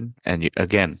the weapon, and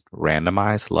again,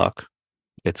 randomize luck.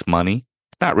 It's money.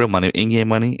 Not real money, in-game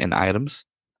money and items.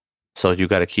 So you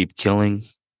got to keep killing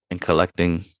and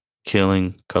collecting,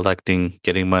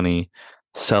 getting money,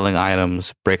 selling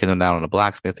items, breaking them down on the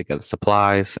blacksmith to get the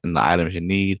supplies and the items you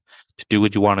need to do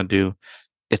what you want to do.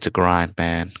 It's a grind,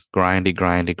 man.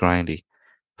 Grindy.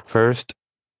 First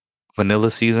vanilla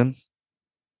season,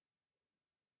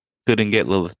 couldn't get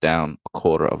Lilith down a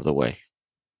quarter of the way.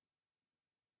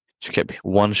 She kept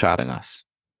one-shotting us.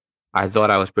 I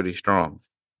thought I was pretty strong.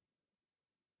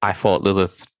 I fought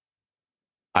Lilith.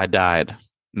 I died.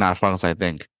 Not as strong as I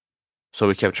think. So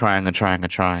we kept trying.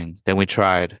 Then we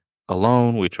tried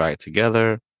alone. We tried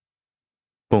together.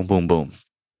 Boom, boom, boom.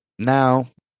 Now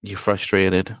you're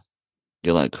frustrated.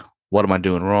 You're like, what am I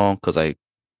doing wrong? Because I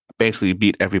basically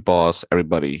beat every boss.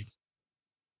 Everybody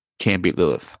can't beat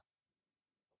Lilith.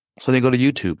 So they go to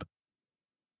YouTube.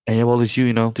 And you have all these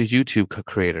YouTube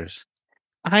creators.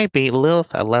 I beat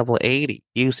Lilith at level 80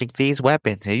 using these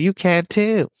weapons, and you can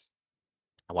too.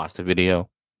 I watched the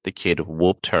video. The kid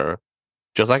whooped her,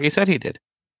 just like he said he did.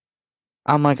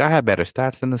 I'm like, I had better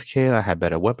stats than this kid. I had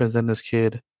better weapons than this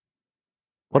kid.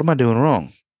 What am I doing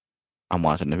wrong? I'm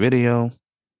watching the video.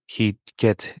 He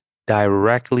gets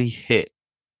directly hit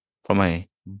from a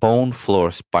bone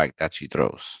floor spike that she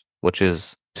throws, which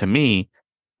is, to me,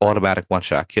 automatic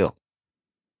one-shot kill.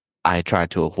 I try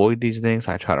to avoid these things.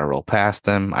 I try to roll past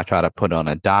them. I try to put on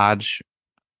a dodge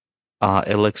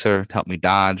elixir to help me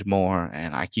dodge more,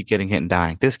 and I keep getting hit and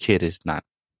dying. This kid is not.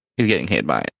 He's getting hit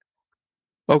by it.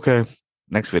 Okay,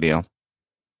 next video.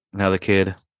 Another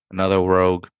kid, another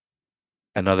rogue,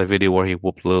 another video where he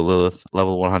whooped Lilith,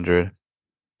 level 100.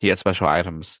 He had special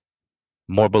items.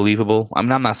 More believable. I'm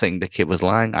not saying the kid was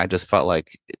lying. I just felt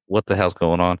like, what the hell's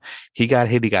going on? He got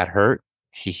hit. He got hurt.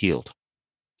 He healed.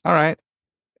 All right.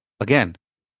 Again,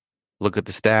 look at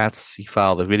the stats. He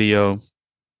followed the video.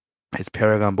 His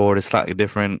Paragon board is slightly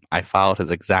different. I followed his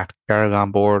exact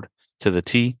Paragon board to the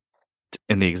T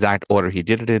in the exact order he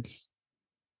did it.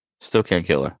 Still can't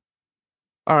kill her.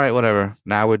 All right, whatever.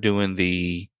 Now we're doing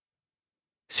the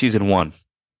season 1.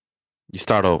 You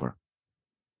start over.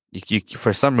 You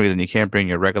for some reason, you can't bring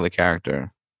your regular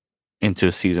character into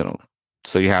a seasonal.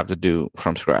 So you have to do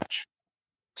from scratch.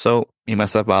 So me and my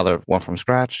stepfather went from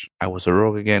scratch. I was a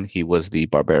rogue again. He was the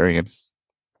barbarian.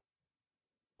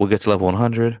 We'll get to level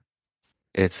 100.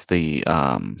 It's the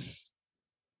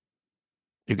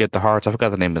you get the hearts. I forgot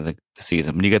the name of the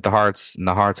season. When you get the hearts, and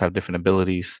the hearts have different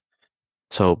abilities.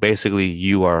 So basically,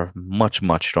 you are much,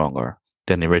 much stronger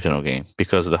than the original game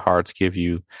because the hearts give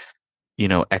you,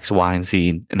 X, Y, and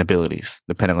Z and abilities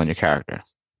depending on your character.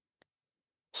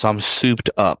 So I'm souped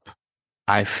up.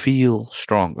 I feel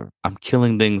stronger. I'm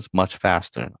killing things much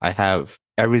faster. I have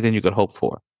everything you could hope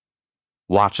for.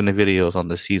 Watching the videos on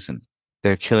this season,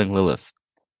 they're killing Lilith.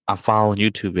 I'm following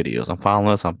YouTube videos. I'm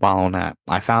following this. I'm following that.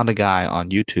 I found a guy on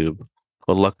YouTube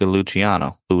called Lucky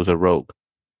Luciano, who was a rogue.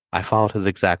 I followed his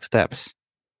exact steps.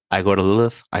 I go to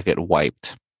Lilith. I get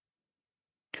wiped.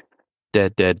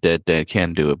 Dead.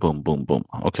 Can't do it. Boom, boom, boom.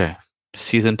 Okay.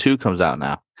 Season 2 comes out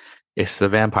now. It's the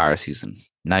vampire season.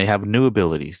 Now you have new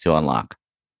abilities to unlock.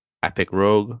 I pick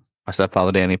rogue. My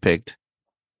stepfather Danny picked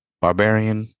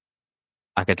barbarian.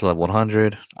 I get to level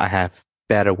 100. I have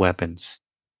better weapons.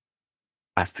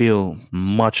 I feel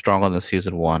much stronger than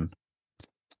season one.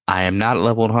 I am not at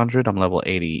level 100. I'm level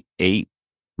 88.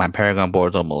 My Paragon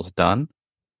board's almost done.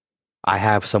 I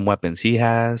have some weapons he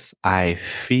has. I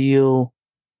feel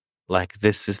like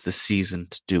this is the season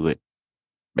to do it.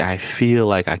 I feel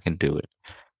like I can do it.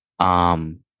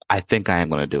 I think I am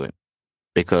going to do it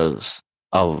because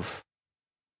of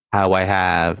how I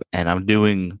have, and I'm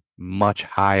doing much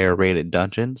higher rated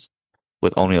dungeons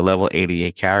with only a level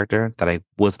 88 character that I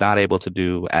was not able to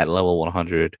do at level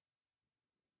 100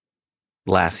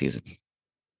 last season.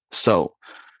 So,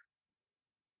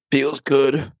 feels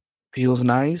good, feels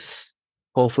nice.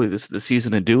 Hopefully, this is the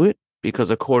season to do it because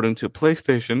according to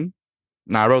PlayStation,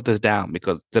 now I wrote this down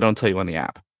because they don't tell you on the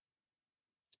app.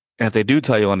 And if they do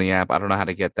tell you on the app, I don't know how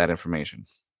to get that information.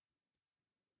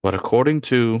 But according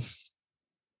to,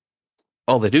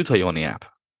 oh, they do tell you on the app.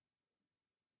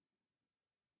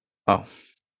 Oh,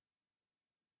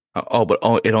 but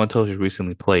it only tells you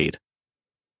recently played.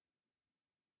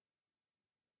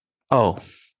 Oh,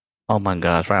 oh my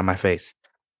gosh, right on my face.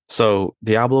 So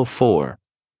Diablo 4,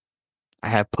 I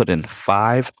have put in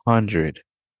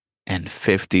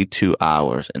 552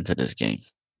 hours into this game.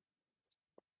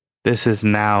 This is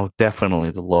now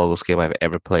definitely the longest game I've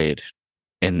ever played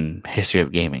in history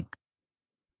of gaming.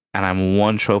 And I'm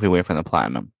one trophy away from the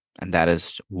platinum, and that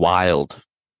is wild.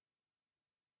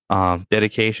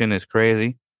 Dedication is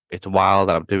crazy. It's wild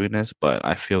that I'm doing this, but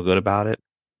I feel good about it.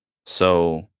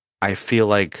 So I feel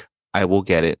like I will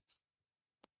get it.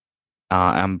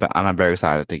 I'm very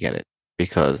excited to get it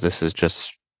because this is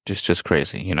just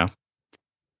crazy, you know.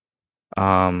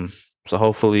 So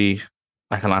hopefully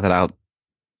I can knock it out,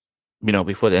 you know,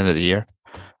 before the end of the year.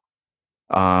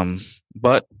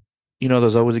 But you know,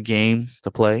 there's always a game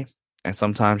to play, and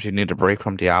sometimes you need a break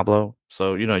from Diablo.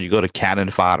 So you know, you go to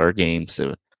cannon fodder games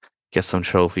to get some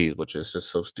trophies, which is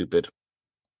just so stupid.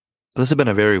 This has been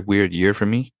a very weird year for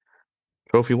me,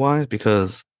 trophy wise,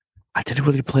 because I didn't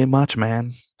really play much,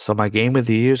 man. So my game of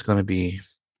the year is gonna be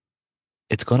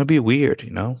it's gonna be weird, you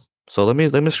know. So let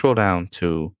me scroll down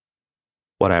to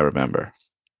what I remember.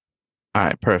 All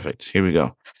right, perfect. Here we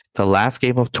go. The last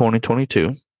game of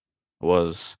 2022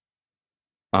 was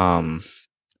um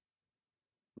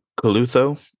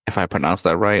Kalutho, if I pronounce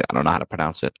that right. I don't know how to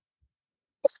pronounce it.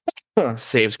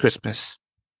 Saves Christmas.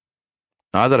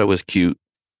 Now, I thought it was cute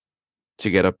to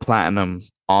get a platinum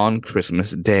on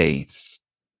Christmas Day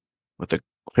with a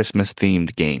Christmas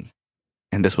themed game.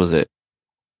 And this was it.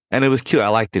 And it was cute. I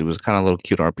liked it. It was kind of a little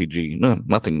cute RPG. No,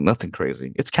 nothing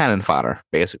crazy. It's cannon fodder,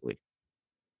 basically.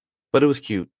 But it was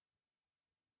cute.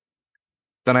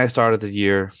 Then I started the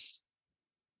year,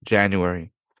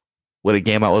 January, with a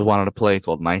game I always wanted to play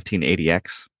called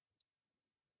 1980X.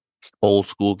 Old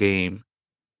school game.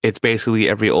 It's basically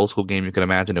every old school game you can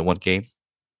imagine in one game.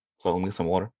 So let me get some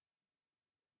water.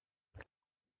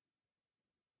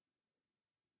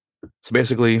 So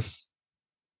basically,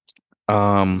 you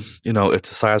know,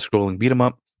 it's a side-scrolling beat 'em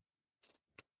up,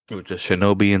 which is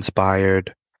Shinobi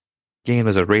inspired game.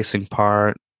 There's a racing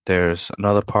part. There's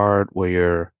another part where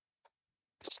you're,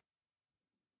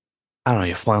 I don't know,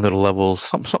 you're flying little levels,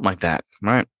 something like that,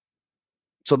 right?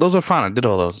 So those are fine. I did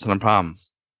all those. It's no problem.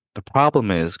 The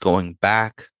problem is going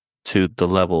back to the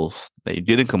levels that you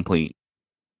didn't complete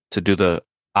to do the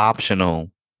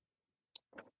optional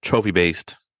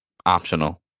trophy-based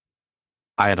optional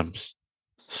items.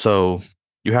 So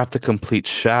you have to complete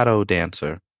Shadow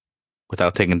Dancer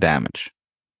without taking damage.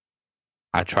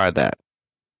 I tried that.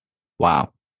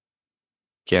 Wow.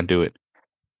 Can't do it.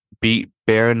 Beat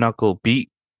Bare Knuckle, beat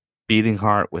Beating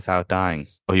Heart without dying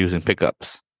or using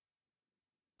pickups.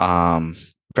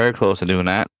 Very close to doing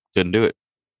that. Couldn't do it.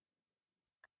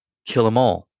 Kill them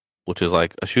all, which is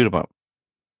like a shoot 'em up.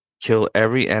 Kill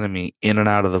every enemy in and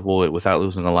out of the void without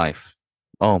losing a life.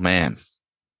 Oh man.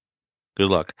 Good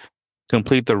luck.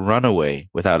 Complete the runaway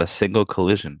without a single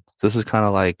collision. This is kind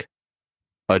of like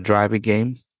a driving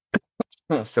game,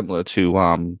 similar to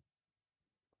oh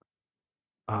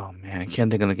man, I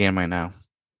can't think of the game right now.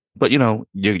 But you know,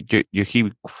 you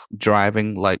keep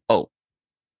driving like oh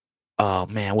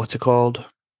man, what's it called?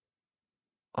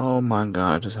 Oh my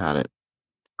god, I just had it.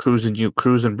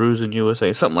 Cruising Bruising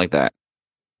USA, something like that.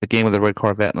 The game with the red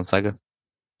Corvette and the Sega.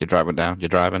 You're driving down, you're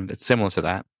driving. It's similar to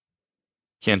that.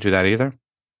 Can't do that either.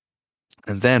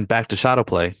 And then back to Shadow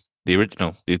Play, the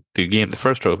original, the game, the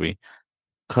first trophy.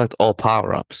 Collect all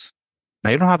power ups.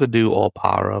 Now you don't have to do all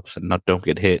power ups and don't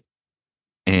get hit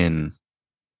in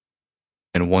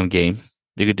one game.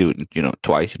 You could do it, you know,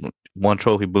 twice. One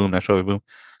trophy, boom, that trophy, boom.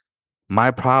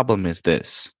 My problem is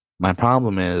this. My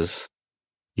problem is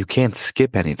you can't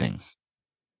skip anything.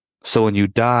 So when you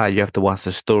die, you have to watch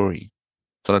the story.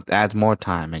 So that adds more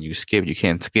time, and you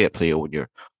can't skip. So you're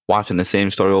watching the same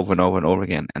story over and over and over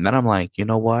again. And then I'm like, you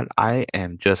know what? I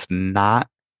am just not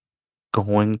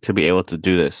going to be able to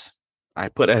do this. I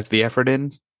put the effort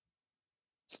in,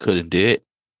 couldn't do it.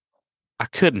 I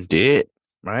couldn't do it,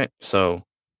 right? So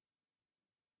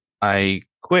I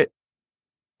quit,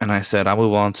 and I said I'll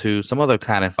move on to some other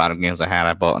kind of fighting games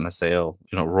I bought on the sale.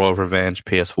 Royal Revenge,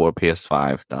 PS4,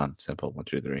 PS5, done. Simple, 1,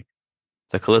 2, 3.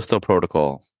 The Callisto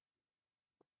Protocol.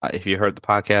 If you heard the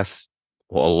podcast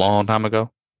a long time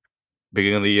ago,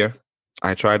 beginning of the year,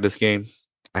 I tried this game.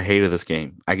 I hated this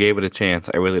game. I gave it a chance.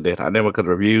 I really did. I didn't look at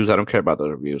the reviews. I don't care about the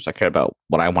reviews. I care about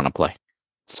what I want to play.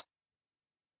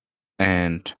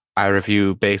 And I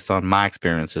review based on my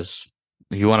experiences.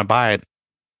 If you want to buy it,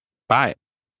 buy it.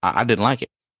 I didn't like it.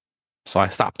 So I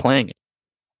stopped playing it.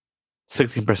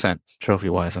 16%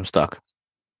 trophy-wise, I'm stuck.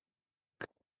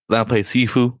 Then I played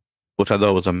Sifu, which I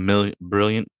thought was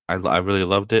brilliant. I really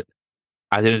loved it.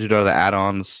 I didn't do the other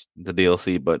add-ons, the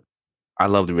DLC, but I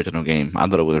love the original game. I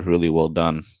thought it was really well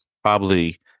done.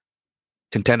 Probably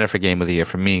contender for Game of the Year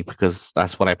for me because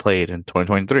that's what I played in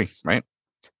 2023, right?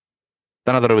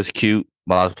 Then I thought it was cute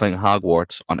while I was playing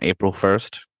Hogwarts on April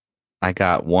 1st. I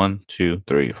got 1, 2,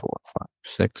 3, 4, 5,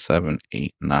 6, 7,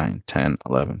 8, 9, 10,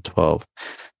 11, 12,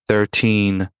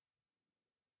 13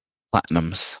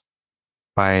 platinums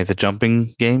by the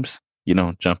jumping games.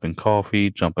 Jumping coffee,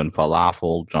 jumping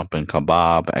falafel, jumping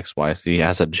kebab, XYZ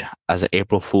as an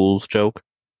April Fool's joke.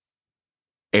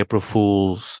 April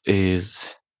Fool's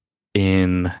is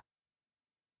in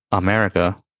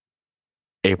America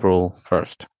April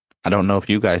 1st. I don't know if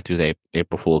you guys do the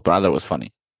April Fool's, but I thought it was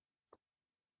funny.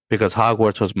 Because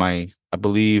Hogwarts was my, I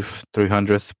believe,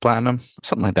 300th platinum,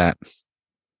 something like that.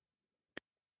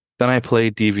 Then I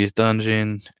played Devious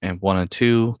Dungeon and 1 and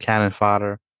 2, Cannon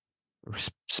Fodder.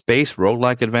 Space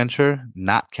roguelike adventure,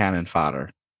 not cannon fodder.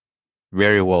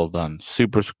 Very well done.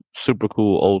 Super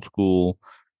cool, old school,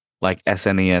 like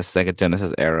SNES, Sega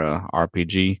Genesis era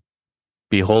RPG.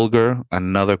 Beholder,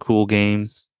 another cool game.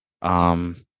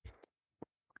 Again,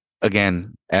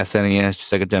 SNES,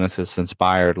 Sega Genesis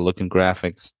inspired, looking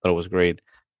graphics. Thought it was great.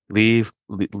 League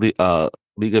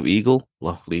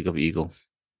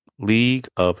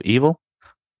of Evil.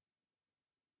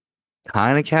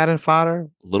 Kind of cannon fodder,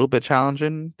 a little bit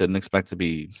challenging. Didn't expect to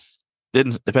be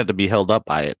held up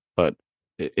by it, but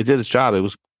it did its job.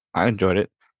 I enjoyed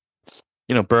it.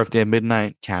 Birthday at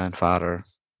Midnight, cannon fodder.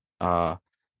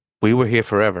 We Were Here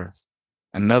Forever.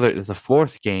 The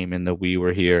 4th game in the We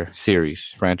Were Here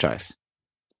series franchise.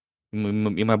 Me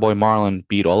and my boy Marlon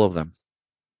beat all of them.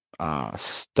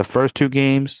 The first 2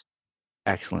 games,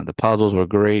 excellent. The puzzles were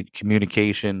great.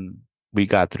 Communication, we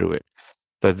got through it.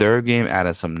 The 3rd game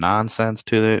added some nonsense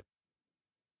to it.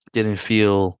 Didn't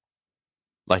feel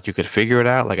like you could figure it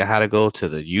out. Like I had to go to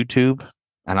the YouTube,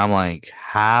 and I'm like,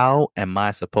 how am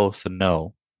I supposed to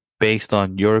know based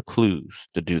on your clues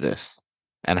to do this?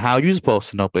 And how are you supposed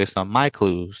to know based on my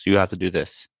clues you have to do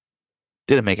this?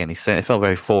 Didn't make any sense. It felt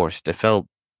very forced. I thought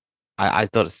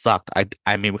it sucked.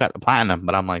 I mean, we got the platinum,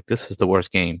 but I'm like, this is the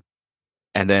worst game.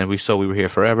 And then We Were Here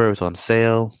Forever. It was on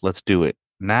sale. Let's do it.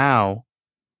 Now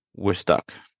we're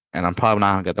stuck. And I'm probably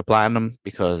not going to get the platinum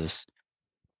because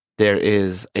there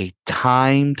is a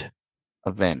timed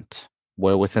event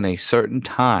where within a certain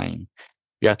time,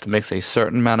 you have to mix a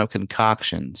certain amount of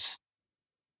concoctions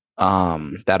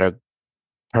that are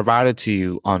provided to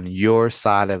you on your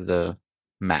side of the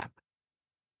map.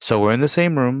 So we're in the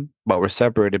same room, but we're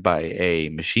separated by a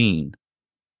machine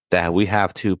that we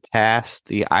have to pass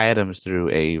the items through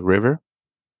a river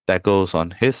that goes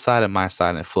on his side and my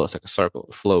side, and it flows like a circle.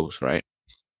 It flows, right?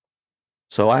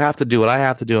 So I have to do what I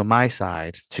have to do on my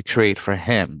side to create for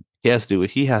him. He has to do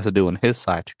what he has to do on his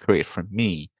side to create for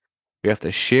me. We have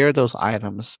to share those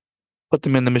items, put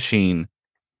them in the machine,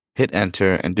 hit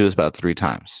enter, and do this about 3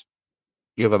 times.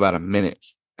 You have about 1.5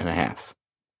 minutes.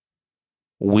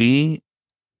 We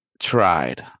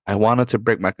tried. I wanted to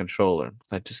break my controller.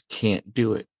 I just can't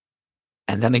do it.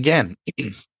 And then again,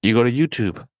 you go to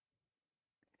YouTube.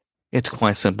 It's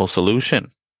quite simple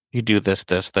solution. You do this,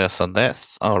 and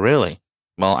this. Oh, really?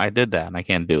 Well, I did that, and I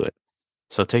can't do it.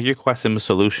 So take your quite simple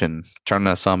solution, turn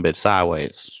that some bit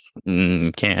sideways.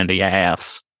 Candy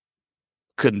ass.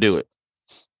 Couldn't do it.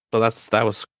 So that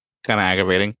was kind of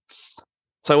aggravating.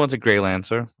 So I went to Grey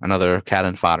Lancer, another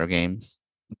cannon fodder game.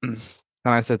 And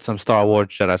I said some Star Wars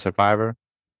Jedi Survivor.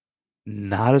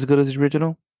 Not as good as the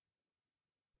original.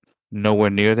 Nowhere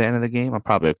near the end of the game. I'm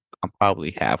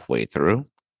probably halfway through.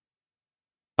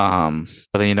 But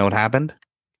then you know what happened?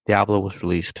 Diablo was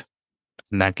released.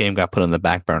 And that game got put on the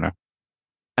back burner.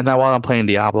 And now while I'm playing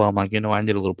Diablo, I'm like, I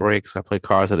need a little break. So I played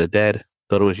Cards of the Dead.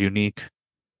 Thought it was unique.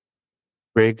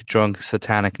 Big Drunk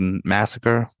Satanic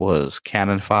Massacre was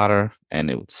cannon fodder,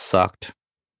 and it sucked.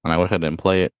 And I wish I didn't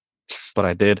play it, but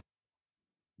I did.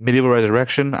 Medieval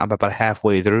Resurrection, I'm about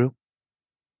halfway through.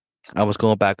 I was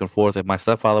going back and forth. If my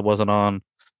stepfather wasn't on,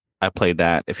 I played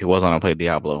that. If he was on, I played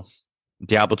Diablo.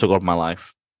 Diablo took over my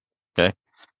life. Okay.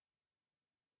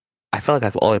 I felt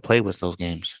like all I played was those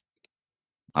games.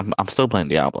 I'm still playing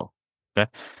Diablo. Okay.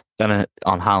 Then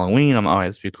on Halloween, I'm all right.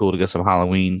 It's be cool to get some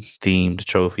Halloween themed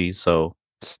trophies. So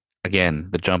again,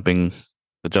 the jumping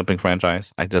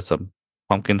franchise. I did some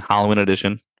Pumpkin Halloween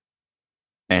edition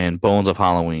and Bones of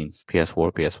Halloween,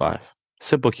 PS4, PS5.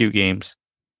 Simple, cute games.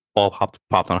 All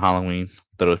popped on Halloween.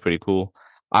 Thought it was pretty cool.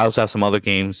 I also have some other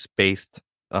games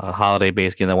holiday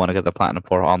based games I want to get the platinum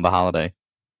for on the holiday.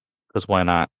 Because why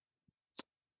not?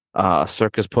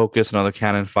 Circus Pocus, another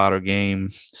cannon fodder game.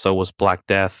 So was Black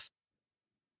Death.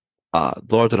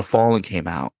 Lords of the Fallen came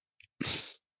out.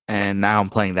 And now I'm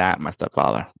playing that with my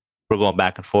stepfather. We're going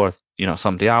back and forth.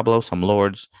 Some Diablo, some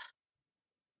Lords.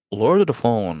 Lords of the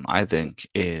Fallen, I think,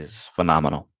 is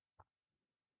phenomenal.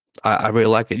 I really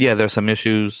like it. Yeah, there's some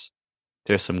issues.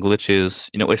 There's some glitches.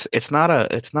 It's not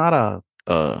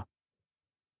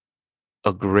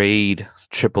a grade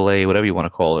AAA, whatever you want to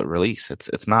call it, release.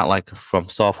 It's not like from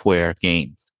software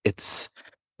game. It's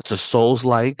a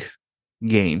Souls-like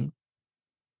game.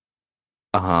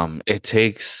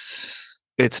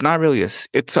 It's not really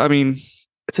it's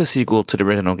a sequel to the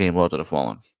original game, Lords of the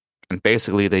Fallen. And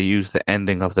basically they use the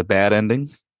ending of the bad ending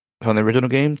from the original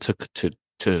game to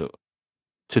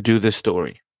do this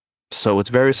story. So it's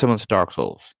very similar to Dark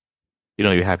Souls.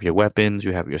 You have your weapons,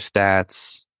 you have your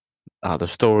stats. The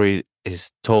story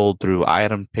is told through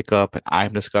item pickup and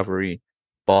item discovery,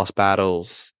 boss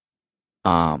battles.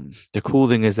 The cool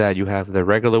thing is that you have the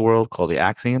regular world called the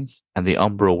Axiom and the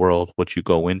Umbral world, which you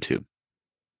go into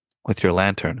with your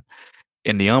lantern.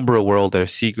 In the Umbral world,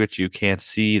 there's secrets you can't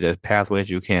see, there's pathways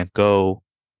you can't go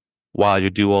while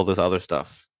you do all this other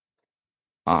stuff.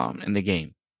 In the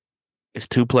game. It's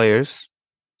 2 players,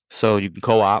 so you can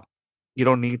co-op. You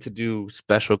don't need to do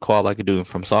special co-op like you do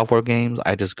from software games.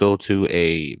 I just go to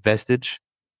a vestige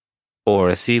or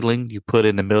a seedling you put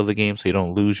in the middle of the game so you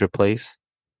don't lose your place.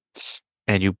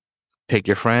 And you pick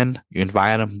your friend, you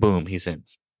invite him, boom, he's in.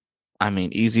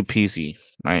 Easy peasy,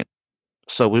 right?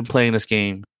 So we're playing this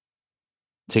game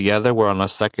together. We're on our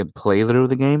second playthrough of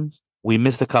the game. We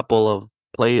missed a couple of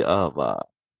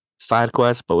side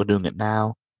quests, but we're doing it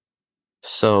now.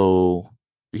 So,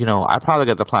 I probably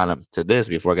get the platinum to this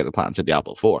before I get the platinum to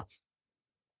Diablo 4.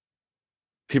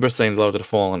 People are saying Lord of the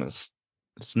Fallen it's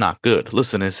not good.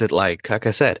 Listen, is it like I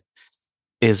said,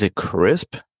 is it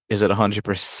crisp? Is it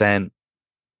 100%?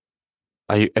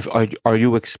 Are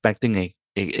you expecting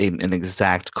an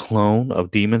exact clone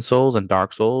of Demon Souls and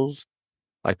Dark Souls,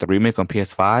 like the remake on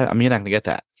PS5? You're not gonna get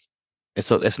that.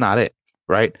 It's not it,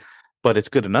 right? But it's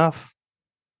good enough.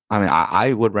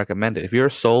 I would recommend it if you're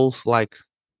Souls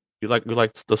you like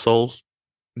the Souls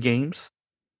games.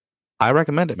 I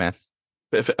recommend it, man.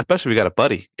 Especially if you got a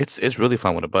buddy. It's really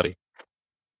fun with a buddy.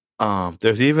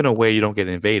 There's even a way you don't get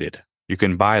invaded. You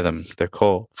can buy them. They're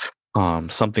called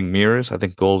something mirrors. I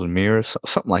think golden mirrors,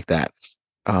 something like that.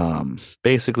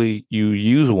 Basically, you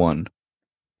use one,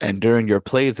 and during your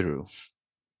playthrough,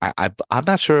 I'm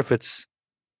not sure if it's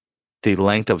the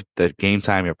length of the game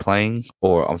time you're playing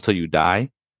or until you die.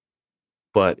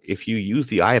 But if you use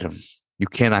the item, you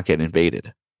cannot get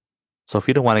invaded. So if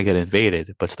you don't want to get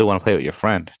invaded, but still want to play with your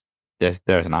friend, there's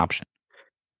an option.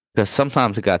 Because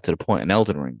sometimes it got to the point in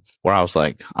Elden Ring where I was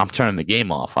like, I'm turning the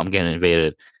game off. I'm getting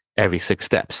invaded every 6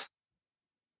 steps.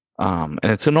 And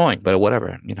it's annoying, but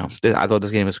whatever. I thought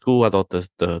this game is cool. I thought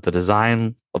the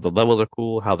design of the levels are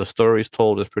cool. How the story is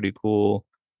told is pretty cool.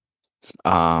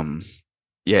 Yeah,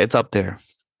 it's up there.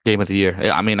 Game of the year.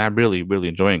 I'm really, really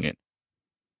enjoying it.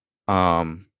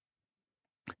 And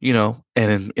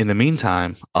in the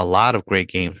meantime, a lot of great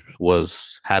games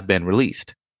have been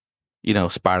released.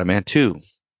 Spider-Man 2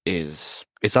 is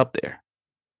up there.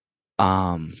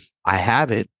 I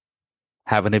have it,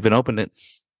 haven't even opened it.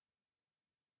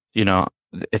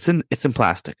 It's in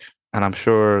plastic, and I'm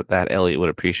sure that Elliot would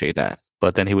appreciate that.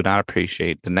 But then he would not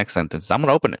appreciate the next sentence. I'm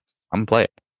gonna open it. I'm gonna play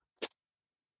it.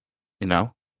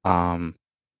 I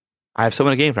have so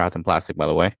many games wrapped in plastic, by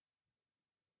the way.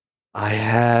 I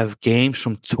have games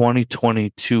from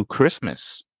 2022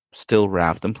 Christmas still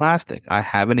wrapped in plastic. I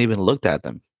haven't even looked at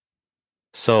them.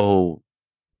 So,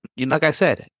 like I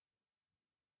said,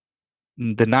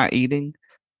 the not eating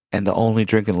and the only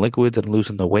drinking liquids and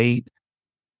losing the weight,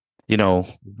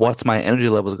 what's my energy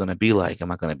levels going to be like?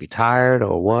 Am I going to be tired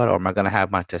or what? Or am I going to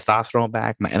have my testosterone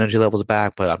back, my energy levels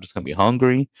back, but I'm just going to be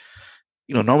hungry?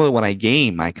 Normally when I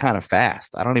game, I kind of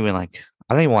fast. I don't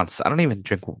even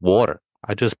drink water.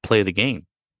 I just play the game.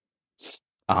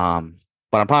 But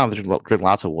I'm probably drink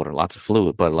lots of water, lots of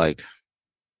fluid, but like,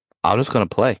 I'm just going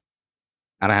to play.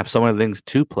 And I have so many things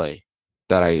to play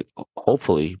that I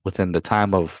hopefully within the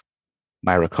time of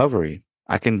my recovery,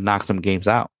 I can knock some games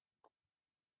out.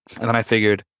 And then I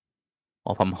figured,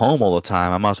 well, if I'm home all the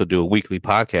time, I might as well do a weekly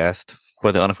podcast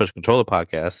for the Unofficial Controller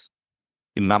podcast,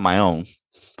 not my own,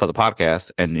 for the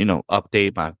podcast, and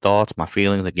update my thoughts, my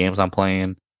feelings, the games I'm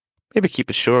playing. Maybe keep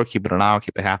it short, keep it an hour,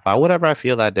 keep it half hour, whatever I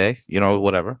feel that day,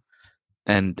 whatever.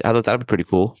 And I thought that'd be pretty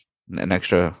cool. An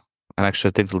extra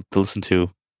thing to listen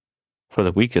to for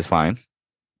the week is fine,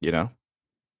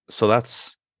 So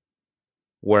that's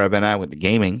where I've been at with the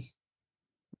gaming,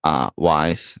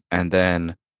 wise. And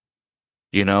then,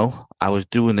 I was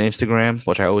doing the Instagram,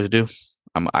 which I always do.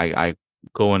 I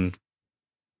go in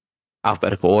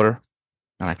alphabetical order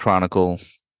and I chronicle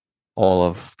all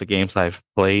of the games I've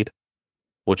played,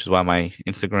 which is why my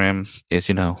Instagram is,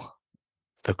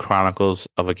 the Chronicles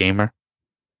of a Gamer,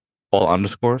 all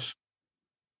underscores.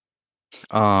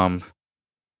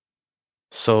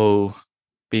 So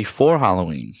before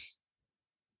Halloween,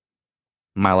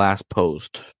 my last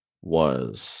post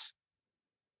was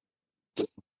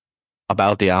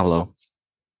about Diablo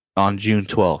on June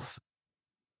 12th.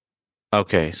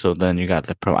 Okay, so then I got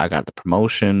the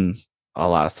promotion, a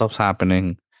lot of stuff's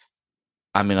happening.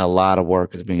 I mean, a lot of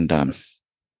work is being done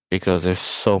because there's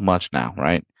so much now,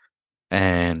 right?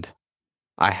 And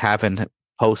I haven't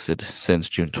posted since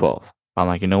June 12th. I'm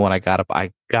like, you know what? I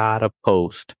gotta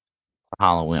post for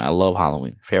Halloween. I love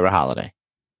Halloween, favorite holiday.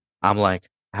 I'm like,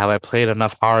 have I played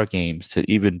enough horror games to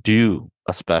even do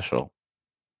a special?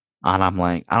 And I'm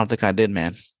like, I don't think I did,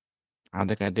 man. I don't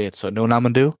think I did. So, know what I'm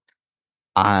gonna do?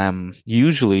 I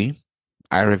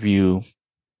review.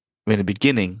 In the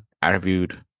beginning, I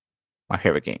reviewed my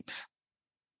favorite games.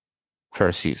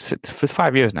 First season, for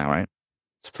 5 years now, right?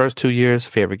 It's the first 2 years,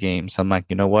 favorite games. I'm like,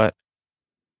 you know what?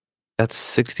 That's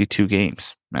 62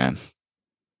 games, man.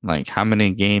 Like, how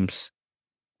many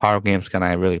horror games can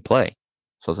I really play?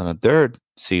 So then the third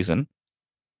season,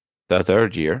 the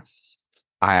third year,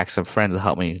 I asked some friends to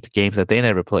help me the games that they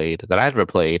never played, that I'd never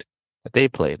played, that they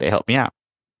played. They helped me out.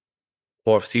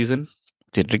 Fourth season,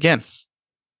 did it again.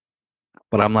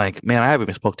 But I'm like, man, I haven't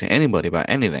even spoke to anybody about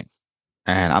anything.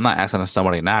 And I'm not asking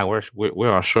somebody now.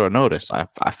 We're on short notice.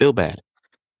 I feel bad.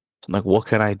 So I'm like, what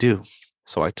can I do?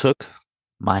 So I took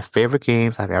my favorite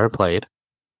games I've ever played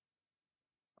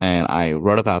and I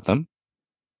wrote about them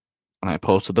and I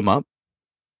posted them up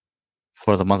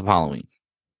for the month of Halloween.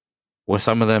 Were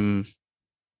some of them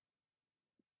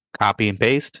copy and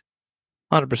paste?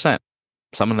 100%.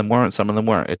 Some of them weren't, some of them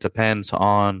weren't. It depends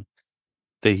on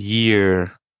the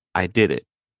year I did it.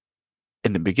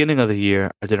 In the beginning of the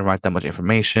year, I didn't write that much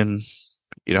information.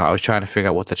 I was trying to figure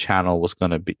out what the channel was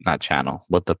going to be,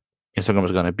 what the Instagram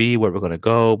was going to be, where we're going to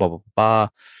go, blah, blah, blah.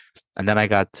 And then I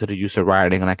got to the use of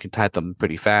writing and I can type them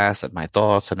pretty fast and my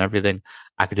thoughts and everything.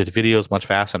 I can do the videos much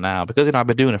faster now because, I've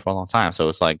been doing it for a long time. So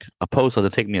it's like a post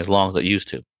doesn't take me as long as it used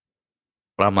to.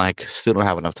 But I'm like, still don't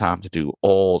have enough time to do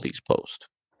all these posts.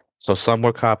 So some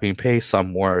were copy and paste,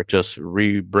 some were just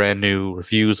brand new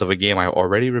reviews of a game I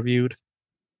already reviewed.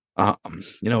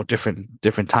 Different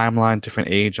timeline, different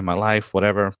age in my life,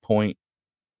 whatever point.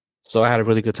 So I had a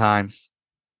really good time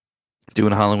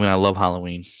doing Halloween. I love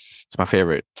Halloween. It's my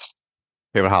favorite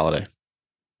holiday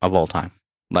of all time.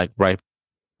 Like right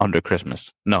under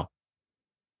Christmas. No,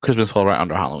 Christmas falls right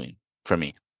under Halloween for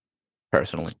me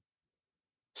personally.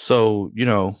 So,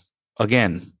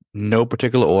 again, no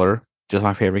particular order, just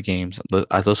my favorite games.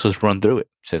 Let's just run through it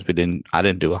since I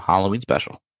didn't do a Halloween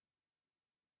special.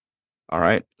 All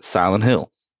right. Silent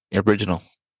Hill, the original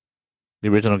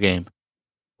game.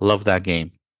 Love that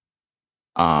game.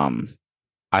 I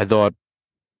thought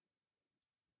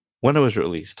when it was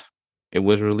released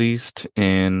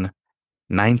in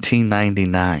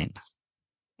 1999.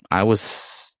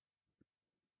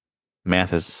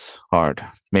 Math is hard.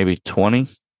 Maybe 20.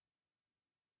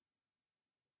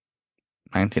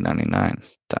 1999.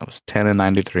 That was 10 and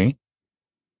 93.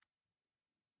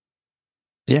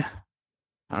 Yeah.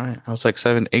 All right. I was like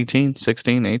 18,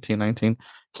 16, 18, 19.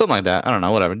 Something like that. I don't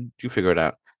know. Whatever. You figure it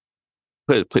out.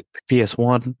 Put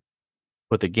PS1.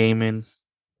 Put the game in.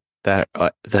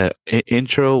 The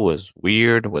intro was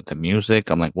weird with the music.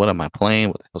 I'm like, what am I playing?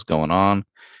 What the hell's going on?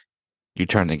 You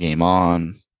turn the game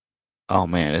on. Oh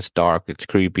man, it's dark. It's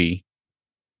creepy.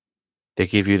 They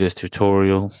give you this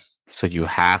tutorial So you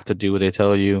have to do what they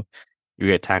tell you. You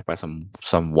get attacked by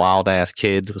some wild ass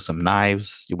kids with some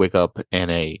knives. You wake up in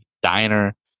a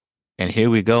diner, and here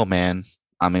we go, man.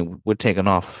 I mean, we're taking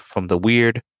off from the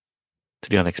weird to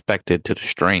the unexpected to the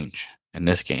strange in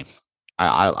this game.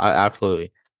 I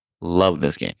absolutely love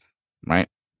this game, right?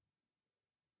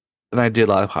 And I did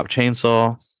Lollipop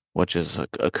Chainsaw, which is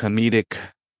a comedic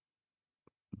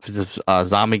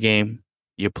zombie game.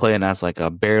 You're playing as like a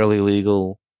barely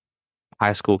legal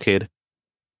high school kid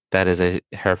that is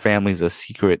her family's a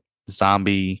secret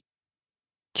zombie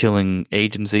killing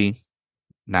agency.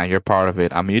 Now you're part of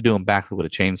it. I mean, you're doing backflip with a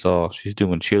chainsaw. She's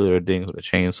doing cheerleader things with a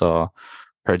chainsaw.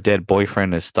 Her dead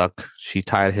boyfriend is stuck. She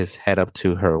tied his head up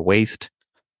to her waist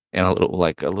in a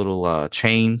little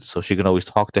chain so she can always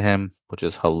talk to him, which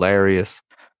is hilarious.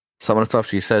 Some of the stuff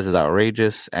she says is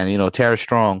outrageous. And Tara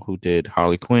Strong, who did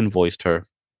Harley Quinn, voiced her,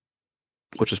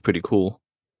 which is pretty cool.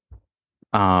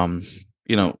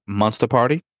 Monster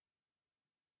Party,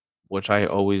 which I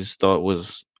always thought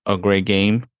was a great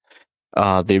game.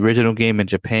 The original game in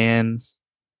Japan,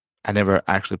 I never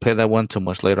actually played that one too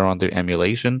much later on the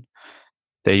emulation.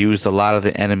 They used a lot of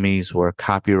the enemies were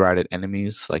copyrighted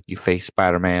enemies, like you face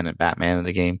Spider-Man and Batman in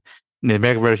the game. In the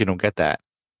American version, you don't get that.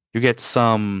 You do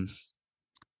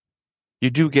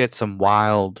get some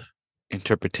wild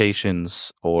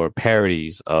interpretations or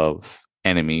parodies of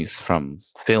enemies from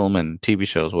film and TV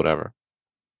shows, whatever.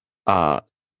 The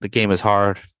game is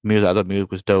hard. I thought the music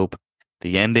was dope.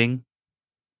 The ending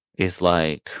is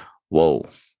like, whoa,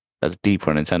 that's deep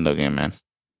for a Nintendo game, man.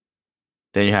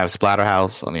 Then you have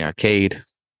Splatterhouse on the arcade.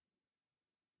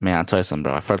 Man, I'll tell you something,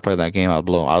 bro. I first played that game, I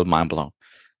was mind blown.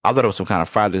 I thought it was some kind of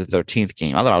Friday the 13th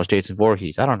game. I thought I was Jason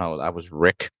Voorhees. I don't know. I was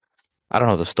Rick. I don't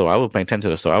know the story. I was paying attention to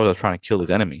the story. I was trying to kill these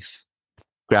enemies.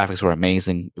 Graphics were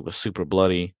amazing. It was super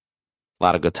bloody. A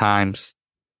lot of good times.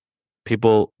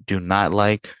 People do not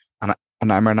like a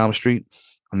Nightmare on Elm Street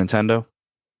on Nintendo.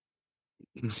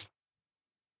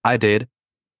 I did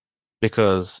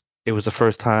because it was the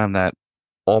first time that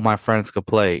all my friends could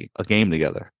play a game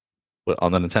together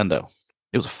on the Nintendo.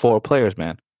 It was 4 players,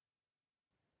 man.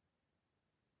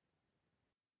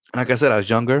 Like I said, I was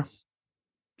younger.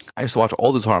 I used to watch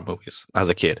all these horror movies as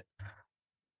a kid.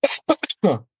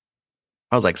 I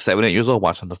was like 7, 8 years old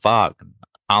watching The Fog and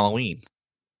Halloween.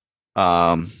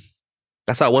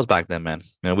 That's how it was back then, man.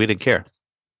 We didn't care.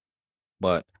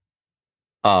 But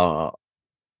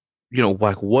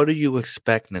like what do you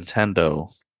expect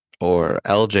Nintendo or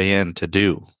LJN to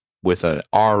do with an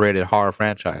R-rated horror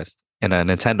franchise in a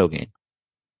Nintendo game?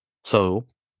 So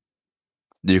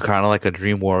you're kind of like a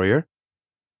dream warrior.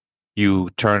 You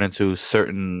turn into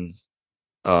certain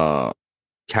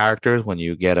characters when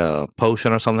you get a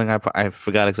potion or something. I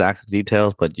forgot exact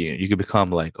details, but you can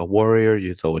become like a warrior.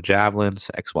 You throw javelins,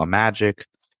 X1 magic,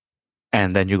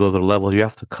 and then you go to the level. You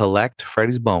have to collect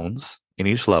Freddy's bones in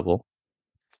each level,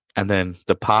 and then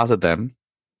deposit them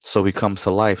so he comes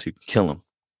to life. So you can kill him,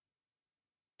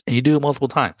 and you do it multiple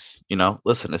times.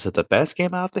 Listen, is it the best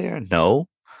game out there? No,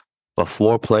 but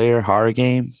 4-player horror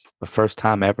game, the first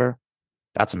time ever.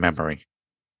 That's a memory.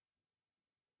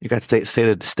 You got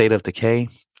State of Decay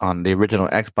on the original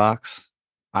Xbox.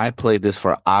 I played this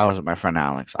for hours with my friend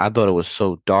Alex. I thought it was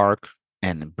so dark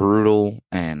and brutal,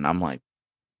 and I'm like,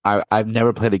 I've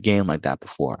never played a game like that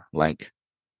before. Like,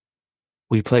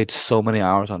 we played so many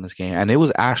hours on this game, and it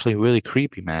was actually really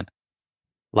creepy, man.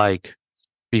 Like,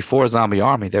 before Zombie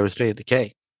Army, there was State of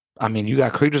Decay. I mean, you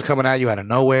got creatures coming at you out of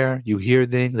nowhere. You hear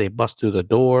things, they bust through the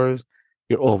doors.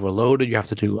 You're overloaded. You have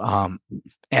to do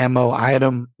ammo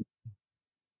item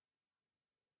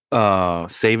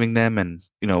saving them, and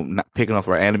not picking off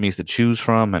our enemies to choose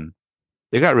from, and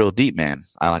they got real deep, man.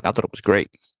 I thought it was great.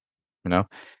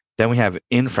 Then we have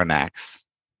Infernax,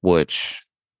 which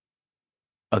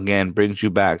again brings you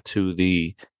back to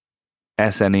the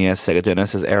SNES Sega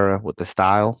Genesis era with the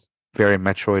style, very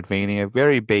Metroidvania,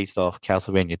 very based off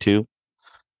Castlevania 2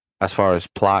 as far as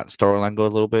plot and storyline go a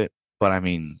little bit. But I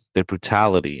mean, the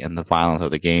brutality and the violence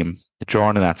of the game,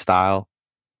 drawn in that style,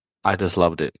 I just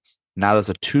loved it. Now there's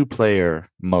a 2-player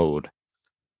mode,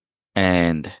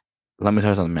 and let me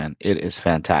tell you something, man. It is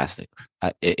fantastic.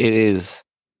 It is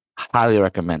highly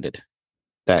recommended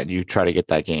that you try to get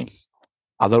that game.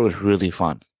 I thought it was really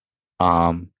fun.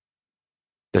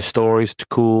 The story's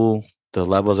cool. The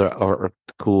levels are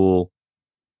cool.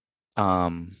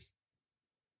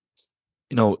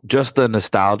 Just the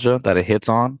nostalgia that it hits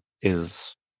on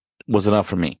was enough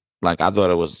for me. Like, I thought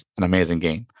it was an amazing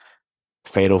game.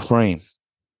 Fatal Frame.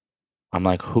 I'm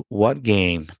like, what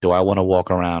game do I want to walk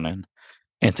around in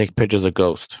and take pictures of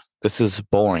ghosts? This is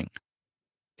boring.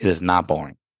 It is not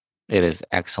boring. It is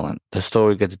excellent. The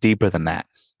story gets deeper than that,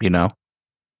 you know?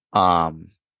 Um,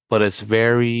 but it's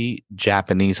very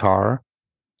Japanese horror.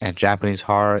 And Japanese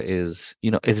horror is,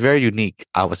 it's very unique,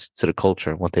 obviously, to the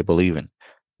culture, what they believe in.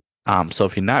 So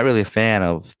if you're not really a fan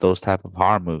of those type of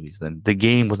horror movies, then the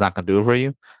game was not going to do it for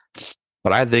you.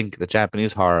 But I think the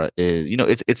Japanese horror is,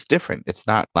 it's different. It's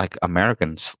not like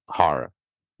American horror,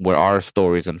 where our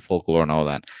stories and folklore and all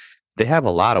that. They have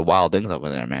a lot of wild things over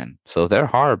there, man. So their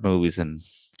horror movies and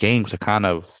games are kind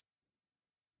of,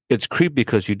 it's creepy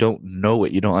because you don't know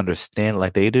it, you don't understand it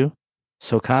like they do.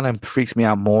 So it kind of freaks me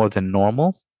out more than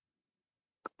normal.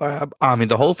 But I mean,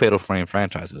 the whole Fatal Frame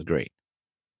franchise is great,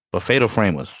 but Fatal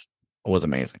Frame was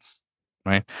amazing,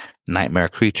 right? Nightmare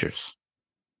Creatures.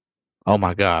 Oh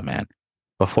my God, man!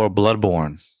 Before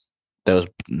Bloodborne, there was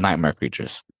Nightmare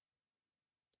Creatures.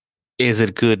 Is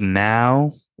it good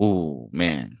now? Ooh,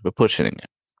 man, we're pushing it.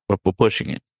 We're pushing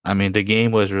it. I mean, the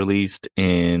game was released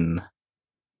in.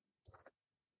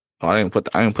 Oh, I didn't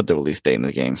put the release date in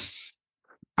the game.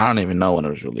 I don't even know when it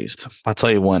was released. I'll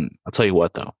tell you when. I'll tell you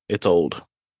what though. It's old.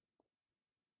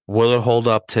 Will it hold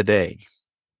up today?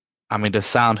 I mean, does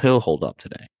Sound Hill hold up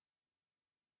today?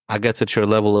 I guess it's your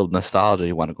level of nostalgia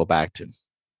you want to go back to.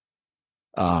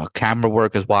 Camera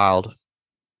work is wild.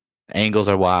 Angles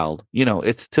are wild.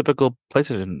 It's typical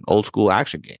places in old school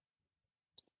action game.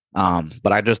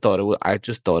 But I just thought it was. I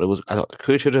thought the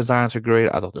creature designs were great.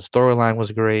 I thought the storyline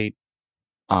was great.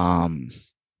 Um,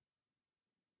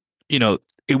 it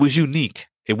was unique.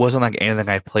 It wasn't like anything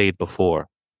I played before,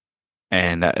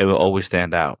 and it will always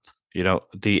stand out.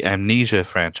 The Amnesia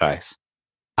franchise.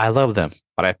 I love them,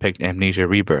 but I picked Amnesia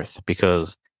Rebirth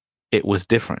because it was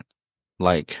different.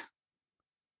 Like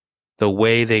the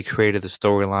way they created the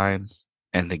storyline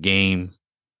and the game,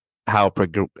 how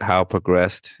it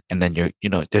progressed, and then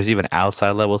there's even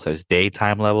outside levels, there's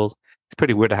daytime levels. It's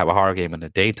pretty weird to have a horror game in the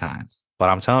daytime, but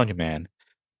I'm telling you, man,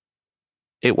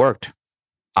 it worked.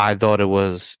 I thought it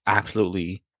was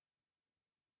absolutely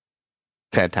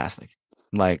fantastic.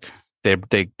 Like they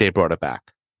brought it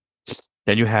back.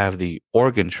 Then you have the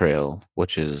Oregon Trail,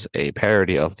 which is a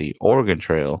parody of the Oregon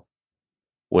Trail,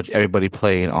 which everybody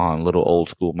played on little old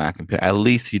school Mac computer. At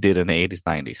least you did in the 80s,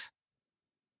 90s.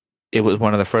 It was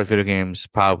one of the first video games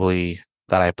probably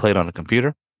that I played on a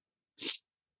computer.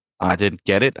 I didn't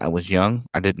get it. I was young.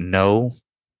 I didn't know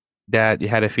that you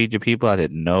had to feed your people. I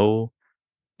didn't know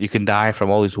you can die from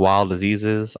all these wild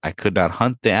diseases. I could not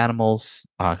hunt the animals.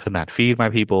 I could not feed my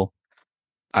people.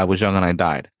 I was young and I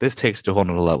died. This takes it to a whole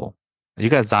nother level. You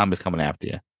got zombies coming after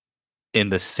you in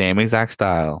the same exact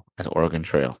style as Oregon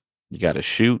Trail. You got to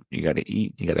shoot, you got to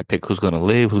eat, you got to pick who's going to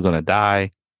live, who's going to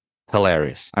die.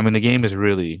 Hilarious. I mean, the game is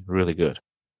really, really good,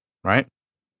 right?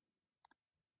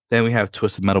 Then we have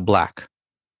Twisted Metal Black.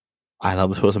 I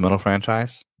love the Twisted Metal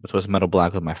franchise. The Twisted Metal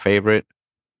Black was my favorite.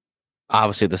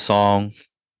 Obviously, the song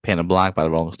Painted Black by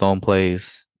the Rolling Stone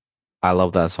plays. I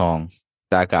love that song.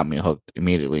 That got me hooked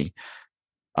immediately.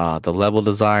 The level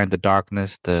design, the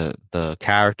darkness, the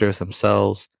characters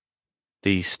themselves,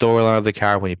 the storyline of the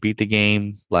character when you beat the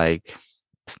game, like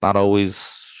it's not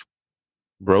always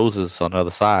roses on the other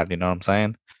side, you know what I'm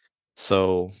saying?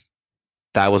 So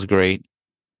that was great.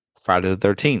 Friday the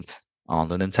 13th on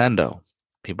the Nintendo.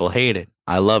 People hate it.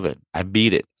 I love it. I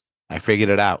beat it. I figured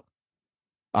it out.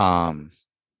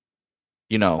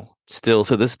 Still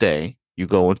to this day, you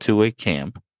go into a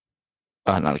camp,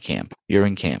 not a camp, you're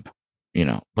in camp.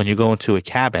 When you go into a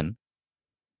cabin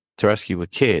to rescue a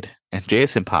kid and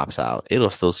Jason pops out, it'll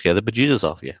still scare the bejesus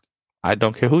off you. I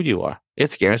don't care who you are. It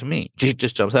scares me. He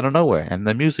just jumps out of nowhere and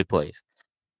the music plays.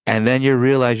 And then you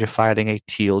realize you're fighting a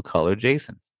teal colored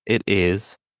Jason. It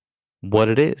is what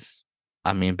it is.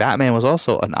 I mean, Batman was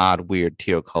also an odd, weird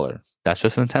teal color. That's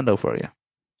just Nintendo for you.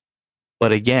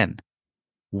 But again,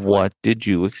 what did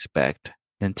you expect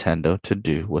Nintendo to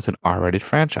do with an R-rated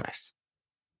franchise?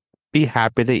 Be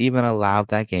happy they even allowed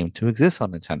that game to exist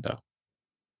on Nintendo.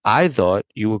 I thought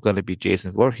you were going to be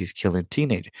Jason Voorhees killing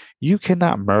teenagers. You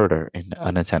cannot murder in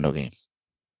a Nintendo game.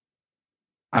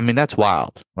 I mean, that's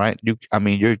wild, right?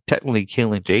 You're technically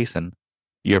killing Jason.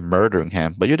 You're murdering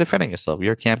him, but you're defending yourself.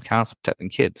 You're a camp counselor protecting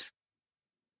kids.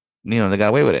 They got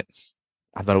away with it.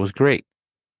 I thought it was great.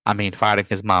 I mean, fighting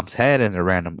his mom's head in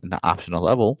the optional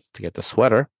level to get the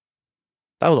sweater.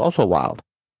 That was also wild.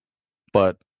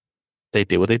 But they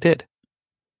did what they did.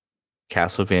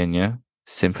 Castlevania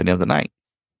Symphony of the Night.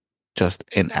 Just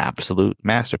an absolute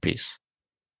masterpiece.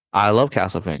 I love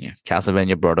Castlevania.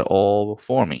 Castlevania brought it all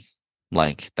for me.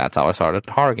 Like, that's how I started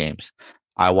horror games.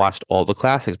 I watched all the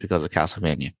classics because of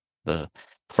Castlevania. The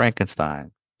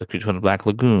Frankenstein, The Creature from the Black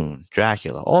Lagoon,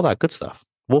 Dracula, all that good stuff.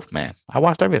 Wolfman. I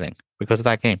watched everything because of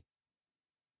that game.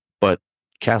 But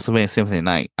Castlevania Symphony of the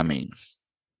Night, I mean,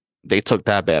 they took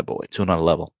that bad boy to another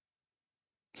level.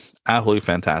 Absolutely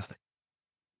fantastic.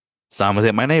 Zombies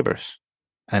Ate My Neighbors,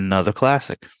 another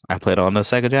classic. I played on the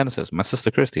Sega Genesis. My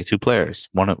sister Christy, 2 players,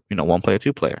 one player,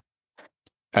 2 player.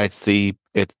 It's the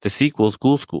sequel's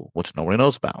Ghoul School, which nobody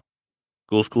knows about.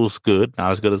 Ghoul School's good,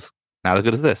 not as good as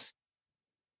this.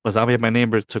 But Zombie Ate My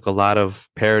Neighbors took a lot of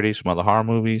parodies from other horror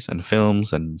movies and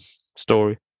films and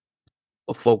story,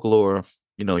 folklore.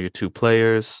 Your 2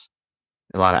 players,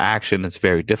 a lot of action. It's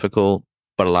very difficult,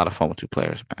 but a lot of fun with 2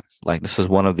 players, man. Like this is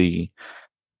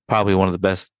probably one of the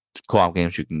best co-op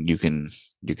games you can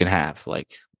have.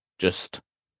 Like just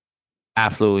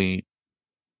absolutely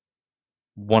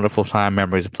wonderful time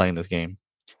memories of playing this game.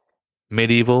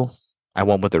 Medieval, I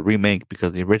went with the remake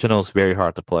because the original is very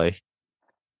hard to play.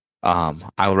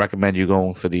 I would recommend you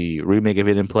going for the remake if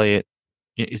you didn't play it.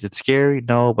 Is it scary?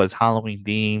 No, but it's Halloween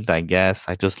themed, I guess.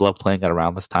 I just love playing it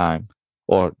around this time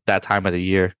or that time of the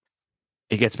year.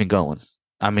 It gets me going.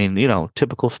 I mean,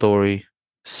 typical story,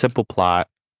 simple plot,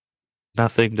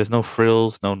 nothing. There's no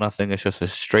frills, no nothing. It's just a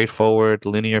straightforward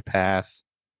linear path.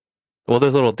 Well,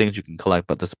 there's little things you can collect,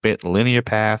 but this bit linear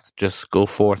path, just go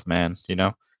forth, man.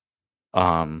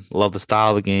 Love the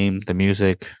style of the game, the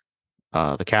music,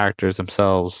 the characters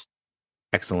themselves,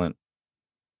 excellent.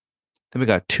 Then we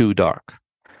got Too Dark.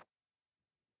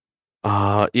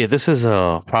 Yeah, this is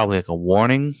probably like a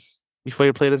warning before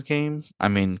you play this game. I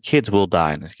mean, kids will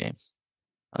die in this game.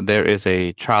 There is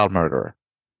a child murderer,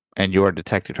 and you're a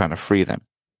detective trying to free them.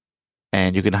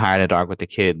 And you can hide in the dark with the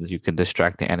kids. You can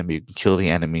distract the enemy. You can kill the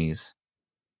enemies.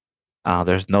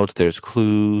 There's notes. There's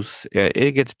clues.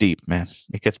 It gets deep, man.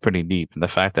 It gets pretty deep. And the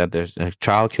fact that there's a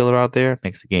child killer out there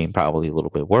makes the game probably a little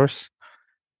bit worse.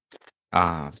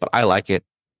 But I like it.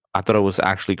 I thought it was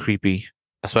actually creepy,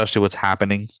 especially what's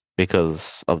happening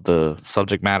because of the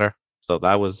subject matter. So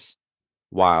that was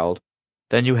wild.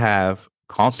 Then you have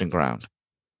Constant Ground,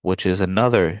 which is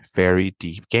another very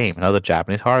deep game, another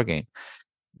Japanese horror game.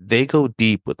 They go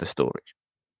deep with the story.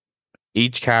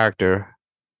 Each character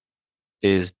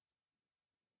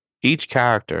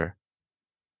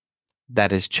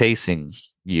that is chasing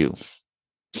you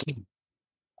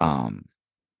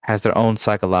has their own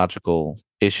psychological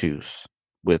issues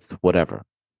with whatever.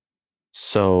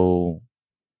 So,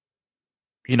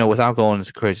 without going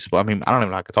into crazy, I mean, I don't even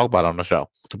know how I could talk about it on the show.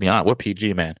 To be honest, we're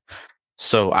PG, man.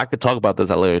 So I could talk about this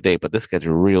at a later date, but this gets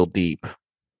real deep.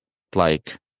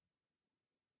 Like,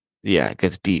 yeah, it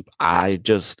gets deep. I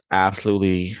just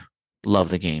absolutely love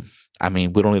the game. I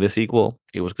mean, we don't need a sequel.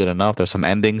 It was good enough. There's some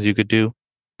endings you could do,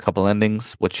 a couple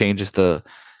endings, what changes the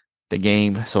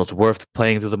game. So it's worth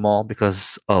playing through them all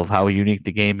because of how unique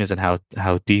the game is and how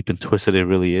deep and twisted it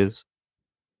really is.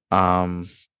 And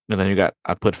then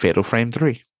I put Fatal Frame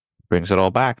 3. Brings it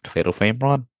all back to Fatal Frame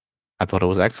 1. I thought it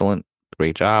was excellent.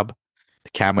 Great job. The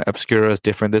camera obscura is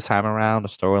different this time around. The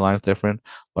storyline is different,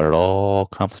 but it all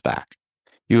comes back.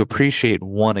 You appreciate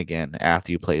 1 again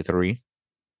after you play 3.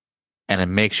 And it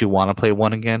makes you want to play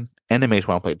 1 again. And it makes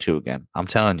you want to play 2 again. I'm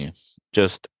telling you.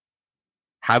 Just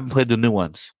haven't played the new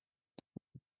ones.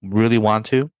 Really want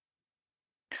to.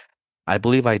 I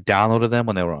believe I downloaded them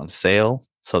when they were on sale.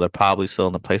 So they're probably still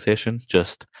in the PlayStation.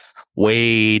 Just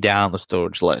way down the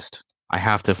storage list. I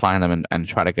have to find them and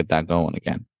try to get that going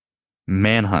again.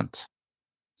 Manhunt.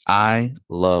 I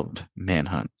loved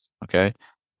Manhunt. Okay.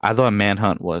 I thought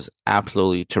Manhunt was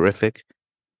absolutely terrific.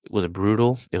 It was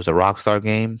brutal. It was a Rockstar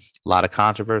game. A lot of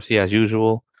controversy as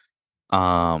usual.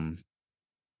 Depending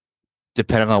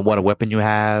on what weapon you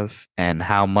have and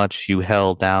how much you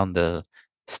held down the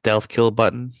stealth kill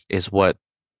button is what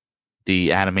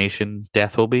the animation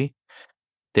death will be.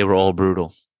 They were all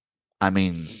brutal. I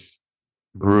mean,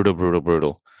 brutal, brutal,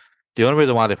 brutal. The only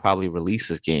reason why they probably release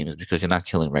this game is because you're not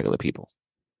killing regular people.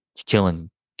 You're killing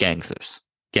gangsters,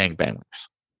 gangbangers,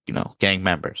 gang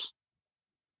members.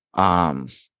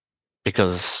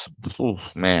 Because,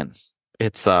 man,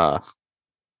 it's up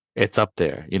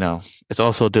there. It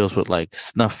also deals with like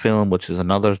snuff film, which is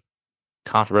another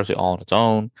controversy all on its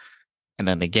own, and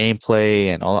then the gameplay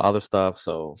and all the other stuff.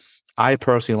 So I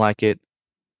personally like it.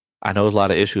 I know there's a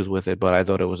lot of issues with it, but I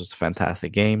thought it was a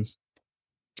fantastic game.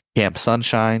 Camp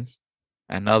Sunshine,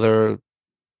 another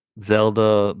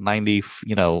Zelda 90,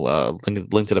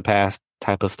 Link to the Past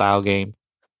type of style game.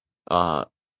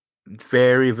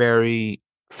 Very, very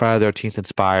Friday the 13th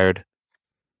inspired.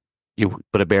 You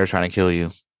put a bear trying to kill you.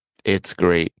 It's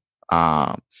great.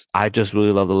 I just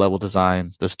really love the level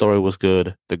design. The story was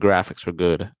good. The graphics were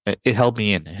good. It held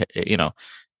me in.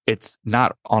 It's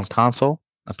not on console.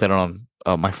 I played it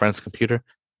on my friend's computer.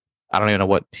 I don't even know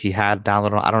what he had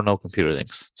downloaded on. I don't know computer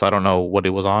things, so I don't know what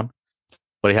it was on.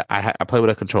 but I play with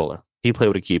a controller. He played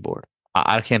with a keyboard.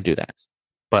 I can't do that,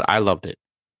 but I loved it.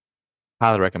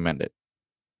 Highly recommend it.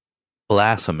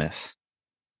 Blasphemous.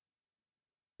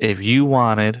 If you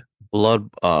wanted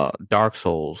Dark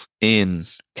Souls in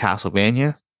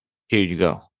Castlevania, here you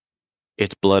go.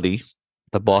 It's bloody.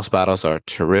 The boss battles are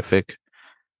terrific.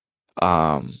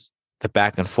 Um, the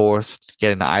back and forth,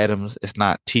 getting the items, it's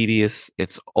not tedious.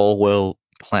 It's all well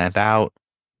planned out.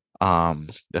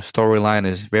 The storyline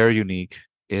is very unique.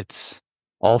 It's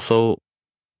also,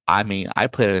 I mean, I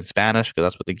played it in Spanish because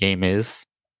that's what the game is.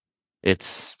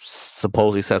 It's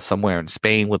supposedly set somewhere in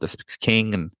Spain with this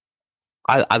king, and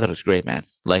I thought it was great, man.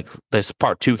 Like this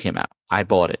part 2 came out. I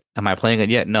bought it. Am I playing it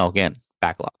yet? No, again,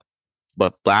 backlog.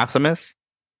 But Blasphemous,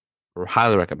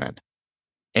 highly recommend.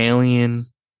 Alien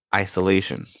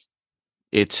Isolation.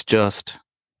 It's just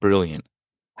brilliant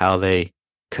how they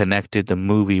connected the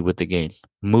movie with the game.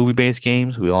 Movie-based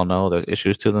games, we all know there's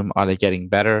issues to them. Are they getting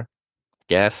better?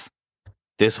 Yes.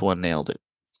 This one nailed it.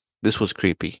 This was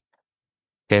creepy.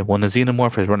 Okay, when the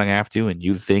xenomorph is running after you and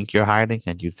you think you're hiding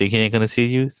and you think he ain't gonna see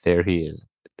you, there he is.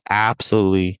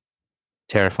 Absolutely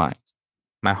terrifying.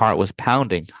 My heart was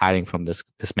pounding hiding from this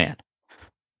man.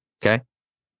 Okay?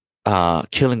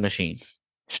 Killing Machine.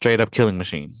 Straight up Killing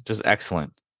Machine. Just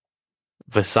excellent.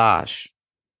 Visage,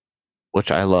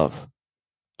 which I love.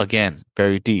 Again,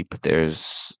 very deep.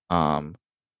 There's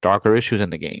darker issues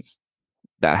in the game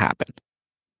that happen.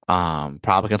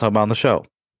 Probably can talk about on the show.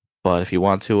 But if you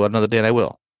want to, another day I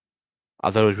will. I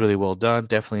thought it was really well done.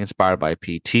 Definitely inspired by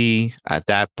PT. At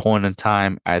that point in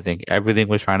time, I think everything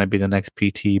was trying to be the next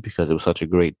PT because it was such a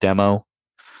great demo.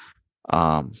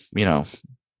 You know,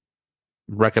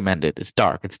 recommend it. It's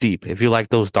dark. It's deep. If you like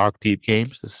those dark, deep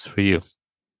games, this is for you.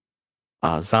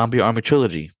 Zombie Army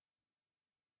Trilogy.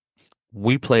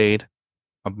 We played,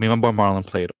 me and my boy Marlon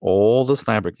played all the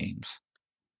sniper games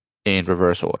in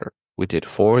reverse order. We did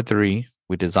 4, 3.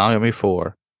 We did Zombie Army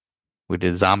 4. We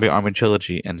did Zombie Army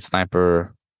Trilogy and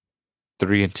Sniper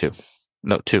 3 and 2.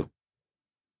 No, 2.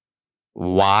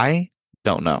 Why?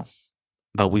 Don't know.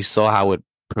 But we saw how it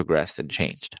progressed and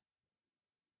changed.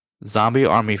 Zombie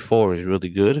Army 4 is really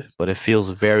good, but it feels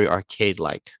very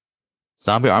arcade-like.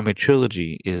 Zombie Army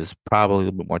Trilogy is probably a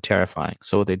little bit more terrifying.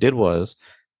 So what they did was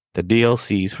the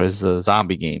DLCs for the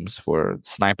zombie games for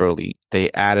Sniper Elite,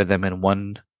 they added them in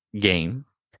one game,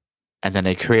 and then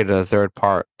they created a third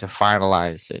part to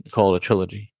finalize it, called a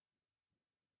trilogy.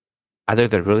 I think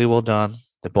they're really well done.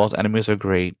 The boss enemies are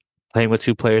great. Playing with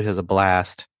 2 players is a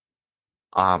blast.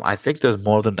 I think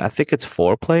I think it's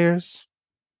 4 players.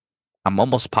 I'm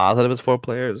almost positive it's 4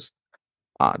 players.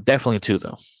 Definitely 2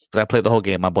 though. I played the whole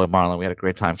game. My boy Marlon, we had a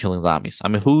great time killing zombies. I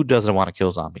mean, who doesn't want to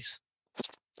kill zombies?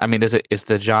 I mean, is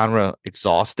the genre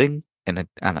exhausting and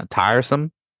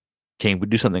tiresome? Can we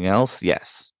do something else?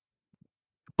 Yes.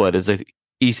 But is it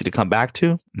easy to come back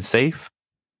to and safe?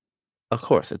 Of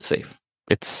course, it's safe.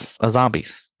 It's a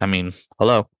zombies. I mean,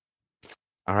 hello.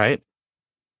 All right.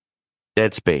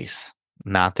 Dead Space,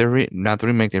 not the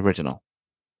remake, the original.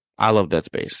 I love Dead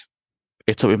Space.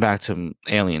 It took me back to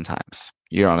alien times.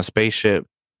 You're on a spaceship.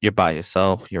 You're by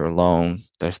yourself. You're alone.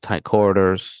 There's tight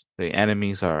corridors. The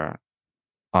enemies are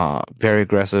very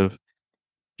aggressive.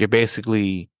 You're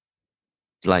basically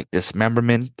like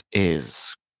dismemberment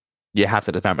is you have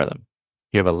to dismember them.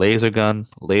 You have a laser gun,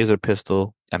 laser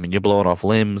pistol. I mean, you're blowing off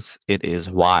limbs. It is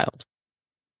wild.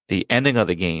 The ending of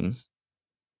the game,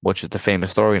 which is the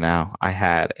famous story now, I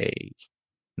had a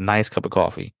nice cup of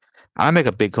coffee. I make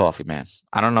a big coffee, man.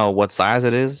 I don't know what size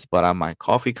it is, but on my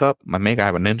coffee cup, I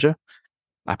have a Ninja.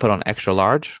 I put on extra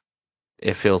large.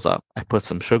 It fills up. I put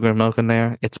some sugar and milk in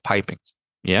there. It's piping.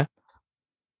 Yeah.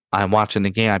 I'm watching the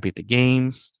game. I beat the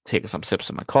game, taking some sips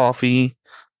of my coffee.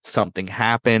 Something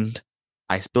happened.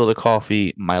 I spilled the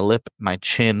coffee. My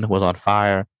chin was on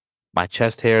fire. My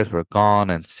chest hairs were gone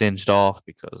and singed off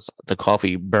because the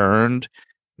coffee burned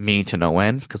me to no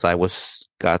end because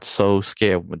got so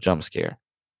scared with a jump scare.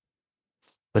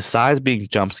 Besides being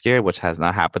jump scared, which has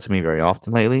not happened to me very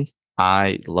often lately,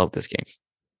 I love this game.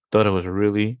 Thought it was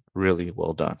really, really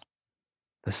well done.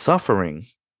 The Suffering,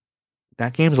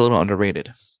 that game's a little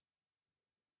underrated.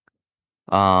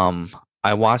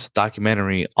 I watched a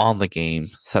documentary on the game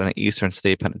set in Eastern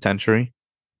State Penitentiary.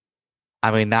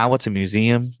 I mean, now it's a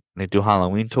museum and they do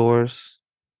Halloween tours.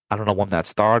 I don't know when that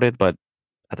started, but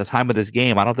at the time of this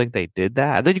game, I don't think they did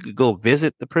that. I think you could go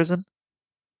visit the prison.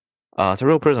 It's a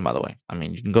real prison, by the way. I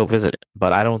mean, you can go visit it,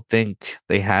 but I don't think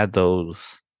they had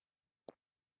those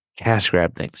cash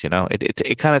grab things. You know,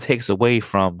 it kind of takes away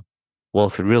from, well,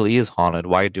 if it really is haunted,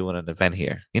 why are you doing an event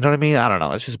here? You know what I mean? I don't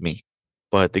know. It's just me.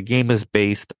 But the game is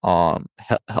based on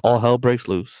All Hell Breaks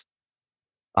Loose.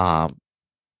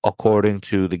 according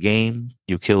to the game,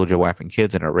 you killed your wife and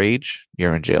kids in a rage,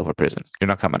 you're in jail for prison. You're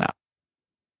not coming out.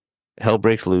 Hell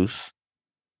breaks loose.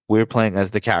 We're playing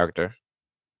as the character.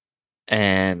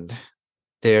 And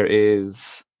there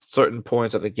is certain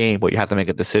points of the game where you have to make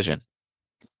a decision.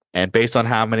 And based on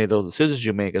how many of those decisions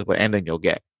you make is what ending you'll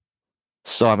get.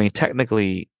 So, I mean,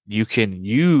 technically, you can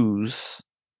use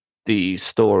the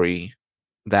story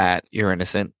that you're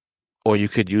innocent, or you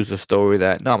could use the story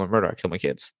that, no, I'm a murderer, I kill my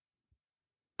kids.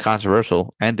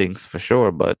 Controversial endings for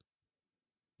sure, but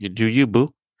you do you,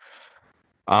 boo.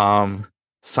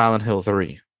 Silent Hill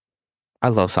 3. I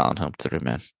love Silent Hill 3,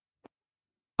 man.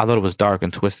 I thought it was dark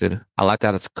and twisted. I like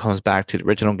that it comes back to the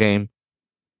original game,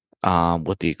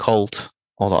 with the cult,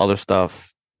 all the other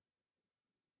stuff.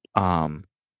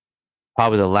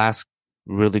 Probably the last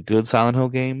really good Silent Hill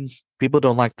game. People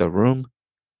don't like The Room.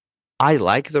 I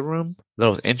like The Room. That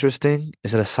was interesting.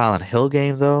 Is it a Silent Hill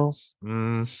game though?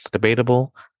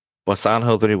 Debatable. But Silent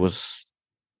Hill 3 was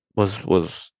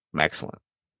excellent,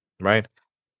 right?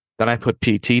 Then I put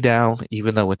PT down,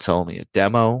 even though it's only a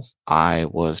demo. I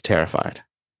was terrified.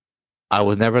 I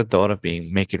was never thought of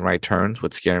making right turns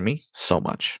would scare me so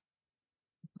much,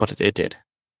 but it did.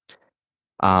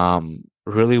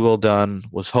 Really well done.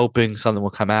 Was hoping something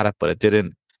would come at it, but it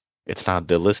didn't. It's not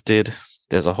delisted.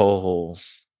 There's a whole,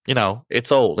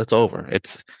 it's old. It's over.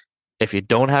 If you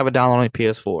don't have a download on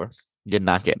PS4, you're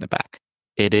not getting it back.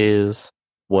 It is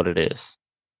what it is.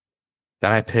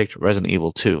 Then I picked Resident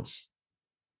Evil 2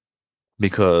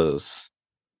 because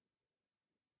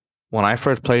when I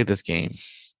first played this game,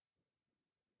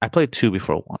 I played 2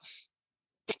 before 1.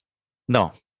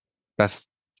 No, that's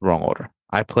the wrong order.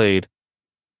 I played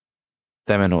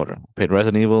them in order. I played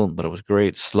Resident Evil, but it was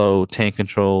great. Slow, tank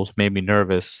controls, made me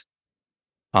nervous.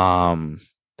 The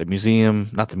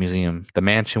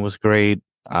mansion was great.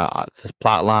 The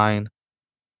plot line,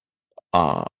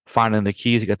 finding the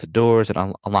keys to get the doors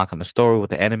and unlocking the story with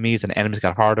the enemies, and the enemies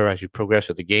got harder as you progress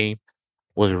through the game,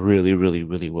 was really, really,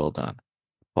 really well done.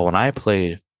 But when I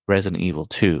played Resident Evil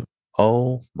 2,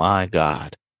 oh my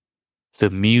God, the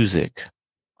music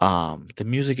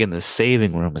in the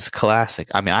saving room is classic.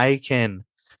 I mean,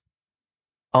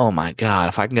 oh my God,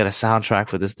 if I can get a soundtrack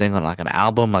for this thing on like an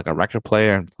album, like a record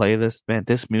player, and play this, man,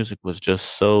 this music was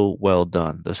just so well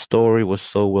done. The story was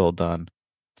so well done.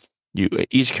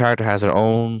 Each character has their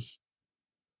own,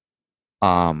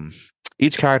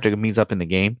 each character meets up in the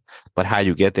game, but how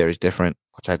you get there is different,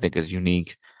 which I think is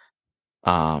unique.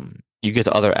 You get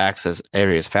to other access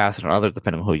areas faster than others,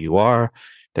 depending on who you are.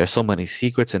 There's so many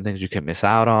secrets and things you can miss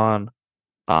out on.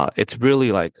 It's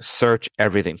really like search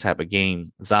everything type of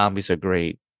game. Zombies are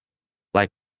great.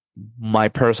 Like my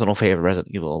personal favorite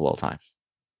Resident Evil of all time.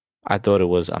 I thought it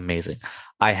was amazing.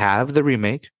 I have the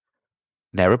remake.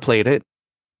 Never played it.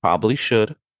 Probably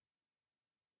should.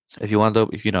 If you want to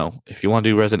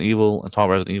do Resident Evil and talk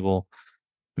Resident Evil,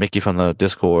 Mickey from the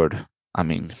Discord, I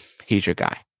mean, he's your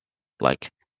guy. Like,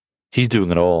 he's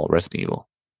doing it all, Resident Evil.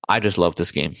 I just love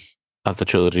this game of the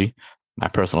trilogy. My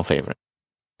personal favorite.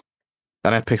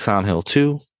 Then I picked Silent Hill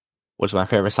 2, which is my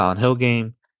favorite Silent Hill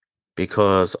game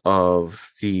because of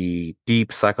the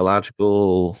deep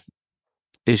psychological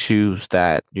issues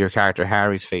that your character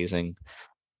Harry's facing,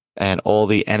 and all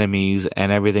the enemies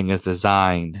and everything is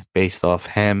designed based off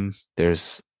him.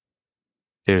 There's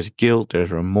guilt,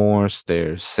 there's remorse,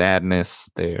 there's sadness,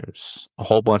 there's a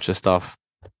whole bunch of stuff.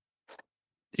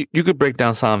 You could break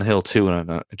down Silent Hill 2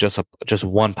 in just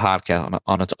one podcast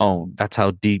on its own. That's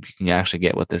how deep you can actually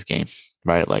get with this game,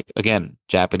 right? Like, again,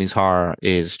 Japanese horror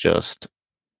is just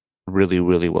really,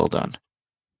 really well done.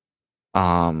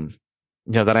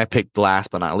 Then I picked last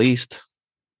but not least,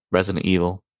 Resident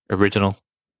Evil original.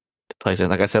 PlayStation,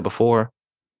 like I said before,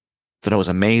 so it was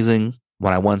amazing.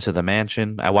 When I went to the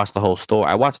mansion, I watched the whole story.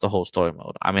 I watched the whole story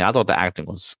mode. I mean, I thought the acting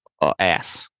was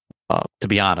ass. To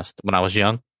be honest, when I was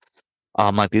young,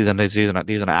 like these are not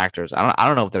actors. I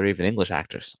don't know if they're even English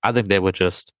actors. I think they were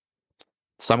just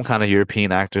some kind of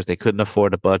European actors. They couldn't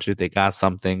afford a budget. They got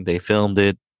something. They filmed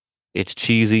it. It's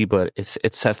cheesy, but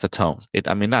it sets the tone.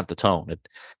 Not the tone.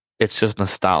 It's just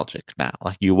nostalgic now.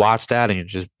 Like you watch that and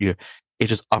it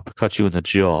just uppercuts you in the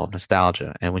jaw of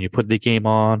nostalgia. And when you put the game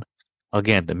on,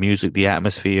 again, the music, the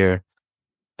atmosphere,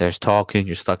 there's talking,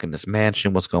 you're stuck in this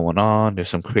mansion, what's going on? There's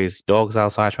some crazy dogs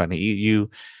outside trying to eat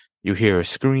you. You hear a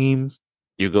scream,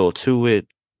 you go to it,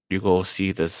 you go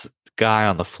see this guy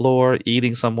on the floor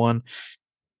eating someone.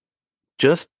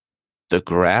 Just the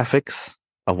graphics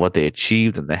of what they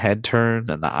achieved and the head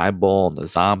turn and the eyeball and the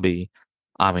zombie.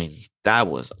 I mean, that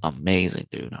was amazing,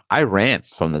 dude. I ran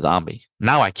from the zombie.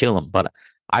 Now I kill him, but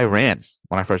I ran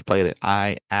when I first played it.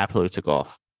 I absolutely took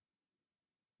off.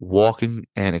 walking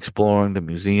and exploring the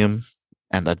museum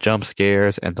and the jump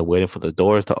scares and the waiting for the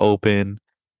doors to open.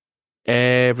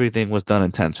 Everything was done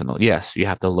intentional. Yes, you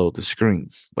have to load the screen,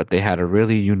 but they had a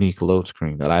really unique load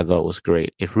screen that I thought was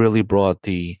great. It really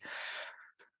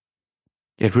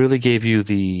gave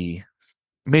you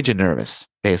made you nervous,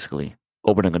 basically,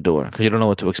 opening a door because you don't know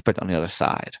what to expect on the other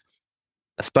side,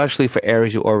 especially for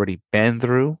areas you already been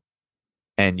through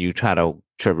and you try to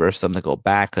traverse them to go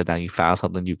back because now you found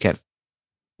something you can't,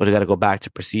 but you got to go back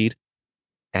to proceed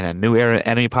and a new area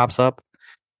enemy pops up.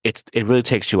 It really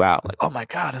takes you out. Like, oh my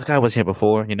God, this guy was here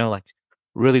before, like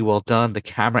really well done. The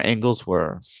camera angles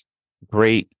were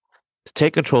great. The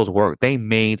take controls work. They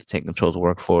made the take controls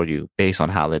work for you based on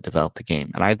how they developed the game.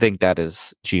 And I think that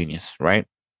is genius, right?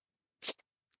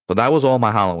 So that was all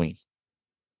my Halloween.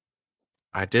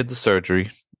 I did the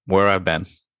surgery, where I've been,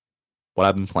 what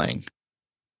I've been playing,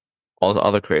 all the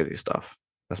other crazy stuff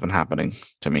that's been happening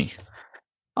to me.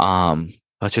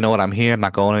 But you know what? I'm here. I'm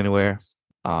not going anywhere.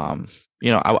 Um,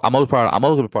 I'm always part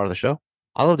of the show.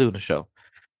 I love doing the show.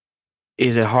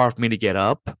 Is it hard for me to get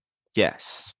up?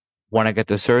 Yes. When I get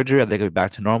the surgery, I think I'll be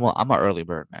back to normal. I'm an early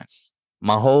bird, man.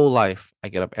 My whole life, I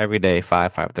get up every day,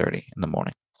 5:30 in the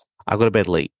morning. I go to bed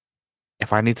late.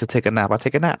 If I need to take a nap, I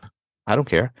take a nap. I don't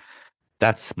care.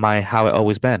 That's how it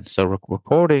always been. So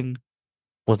recording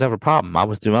was never a problem. I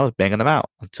was banging them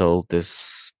out until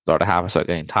this started happening. I started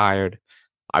getting tired.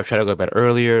 I tried to go to bed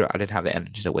earlier. I didn't have the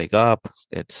energy to wake up.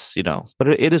 It's, but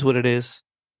it is what it is.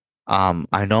 I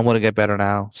know I'm going to get better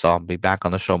now, so I'll be back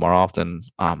on the show more often.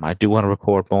 I do want to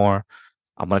record more.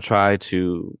 I'm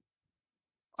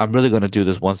really going to do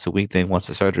this once a week thing once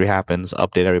the surgery happens,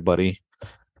 update everybody.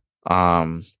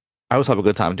 I always have a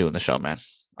good time doing the show, man.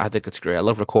 I think it's great. I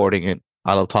love recording it.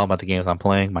 I love talking about the games I'm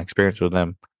playing, my experience with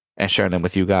them, and sharing them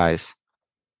with you guys.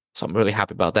 So I'm really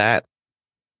happy about that.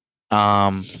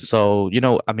 So,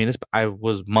 I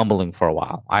was mumbling for a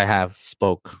while. I have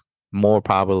spoke more,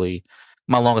 probably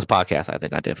my longest podcast I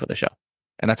think I did for the show.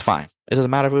 And that's fine. It doesn't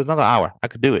matter if it was another hour. I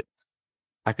could do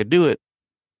it,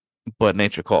 but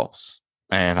nature calls.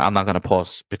 And I'm not going to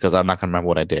pause because I'm not going to remember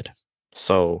what I did.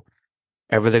 So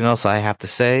everything else I have to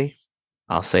say,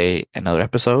 I'll say another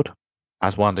episode. I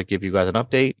just wanted to give you guys an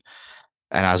update.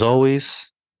 And as always,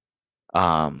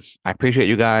 I appreciate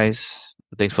you guys.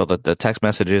 Thanks for the text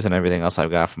messages and everything else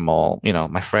I've got from all,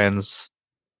 my friends,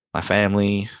 my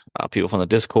family, people from the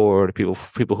Discord, people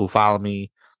who follow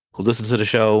me, who listen to the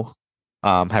show,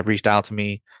 have reached out to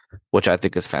me, which I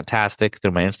think is fantastic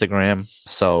through my Instagram.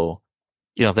 So,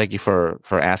 thank you for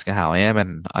asking how I am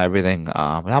and everything.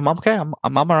 I'm okay.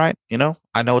 I'm all right.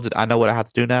 I know what I have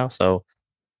to do now, so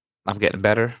I'm getting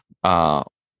better. The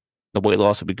weight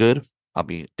loss will be good. I'll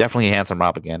be definitely a handsome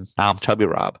Rob again. Now I'm Chubby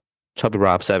Rob. Chubby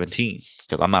Rob 17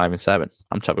 because I'm not even 7.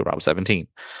 I'm Chubby Rob 17.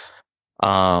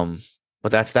 But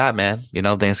that's that, man.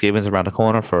 Thanksgiving's around the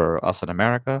corner for us in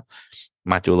America.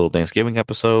 Might do a little Thanksgiving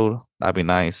episode. That'd be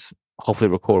nice. Hopefully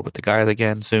record with the guys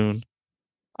again soon.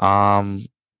 But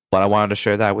I wanted to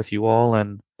share that with you all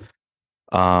and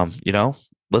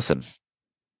listen.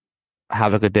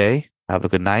 Have a good day, have a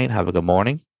good night, have a good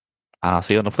morning. I'll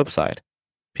see you on the flip side.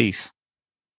 Peace.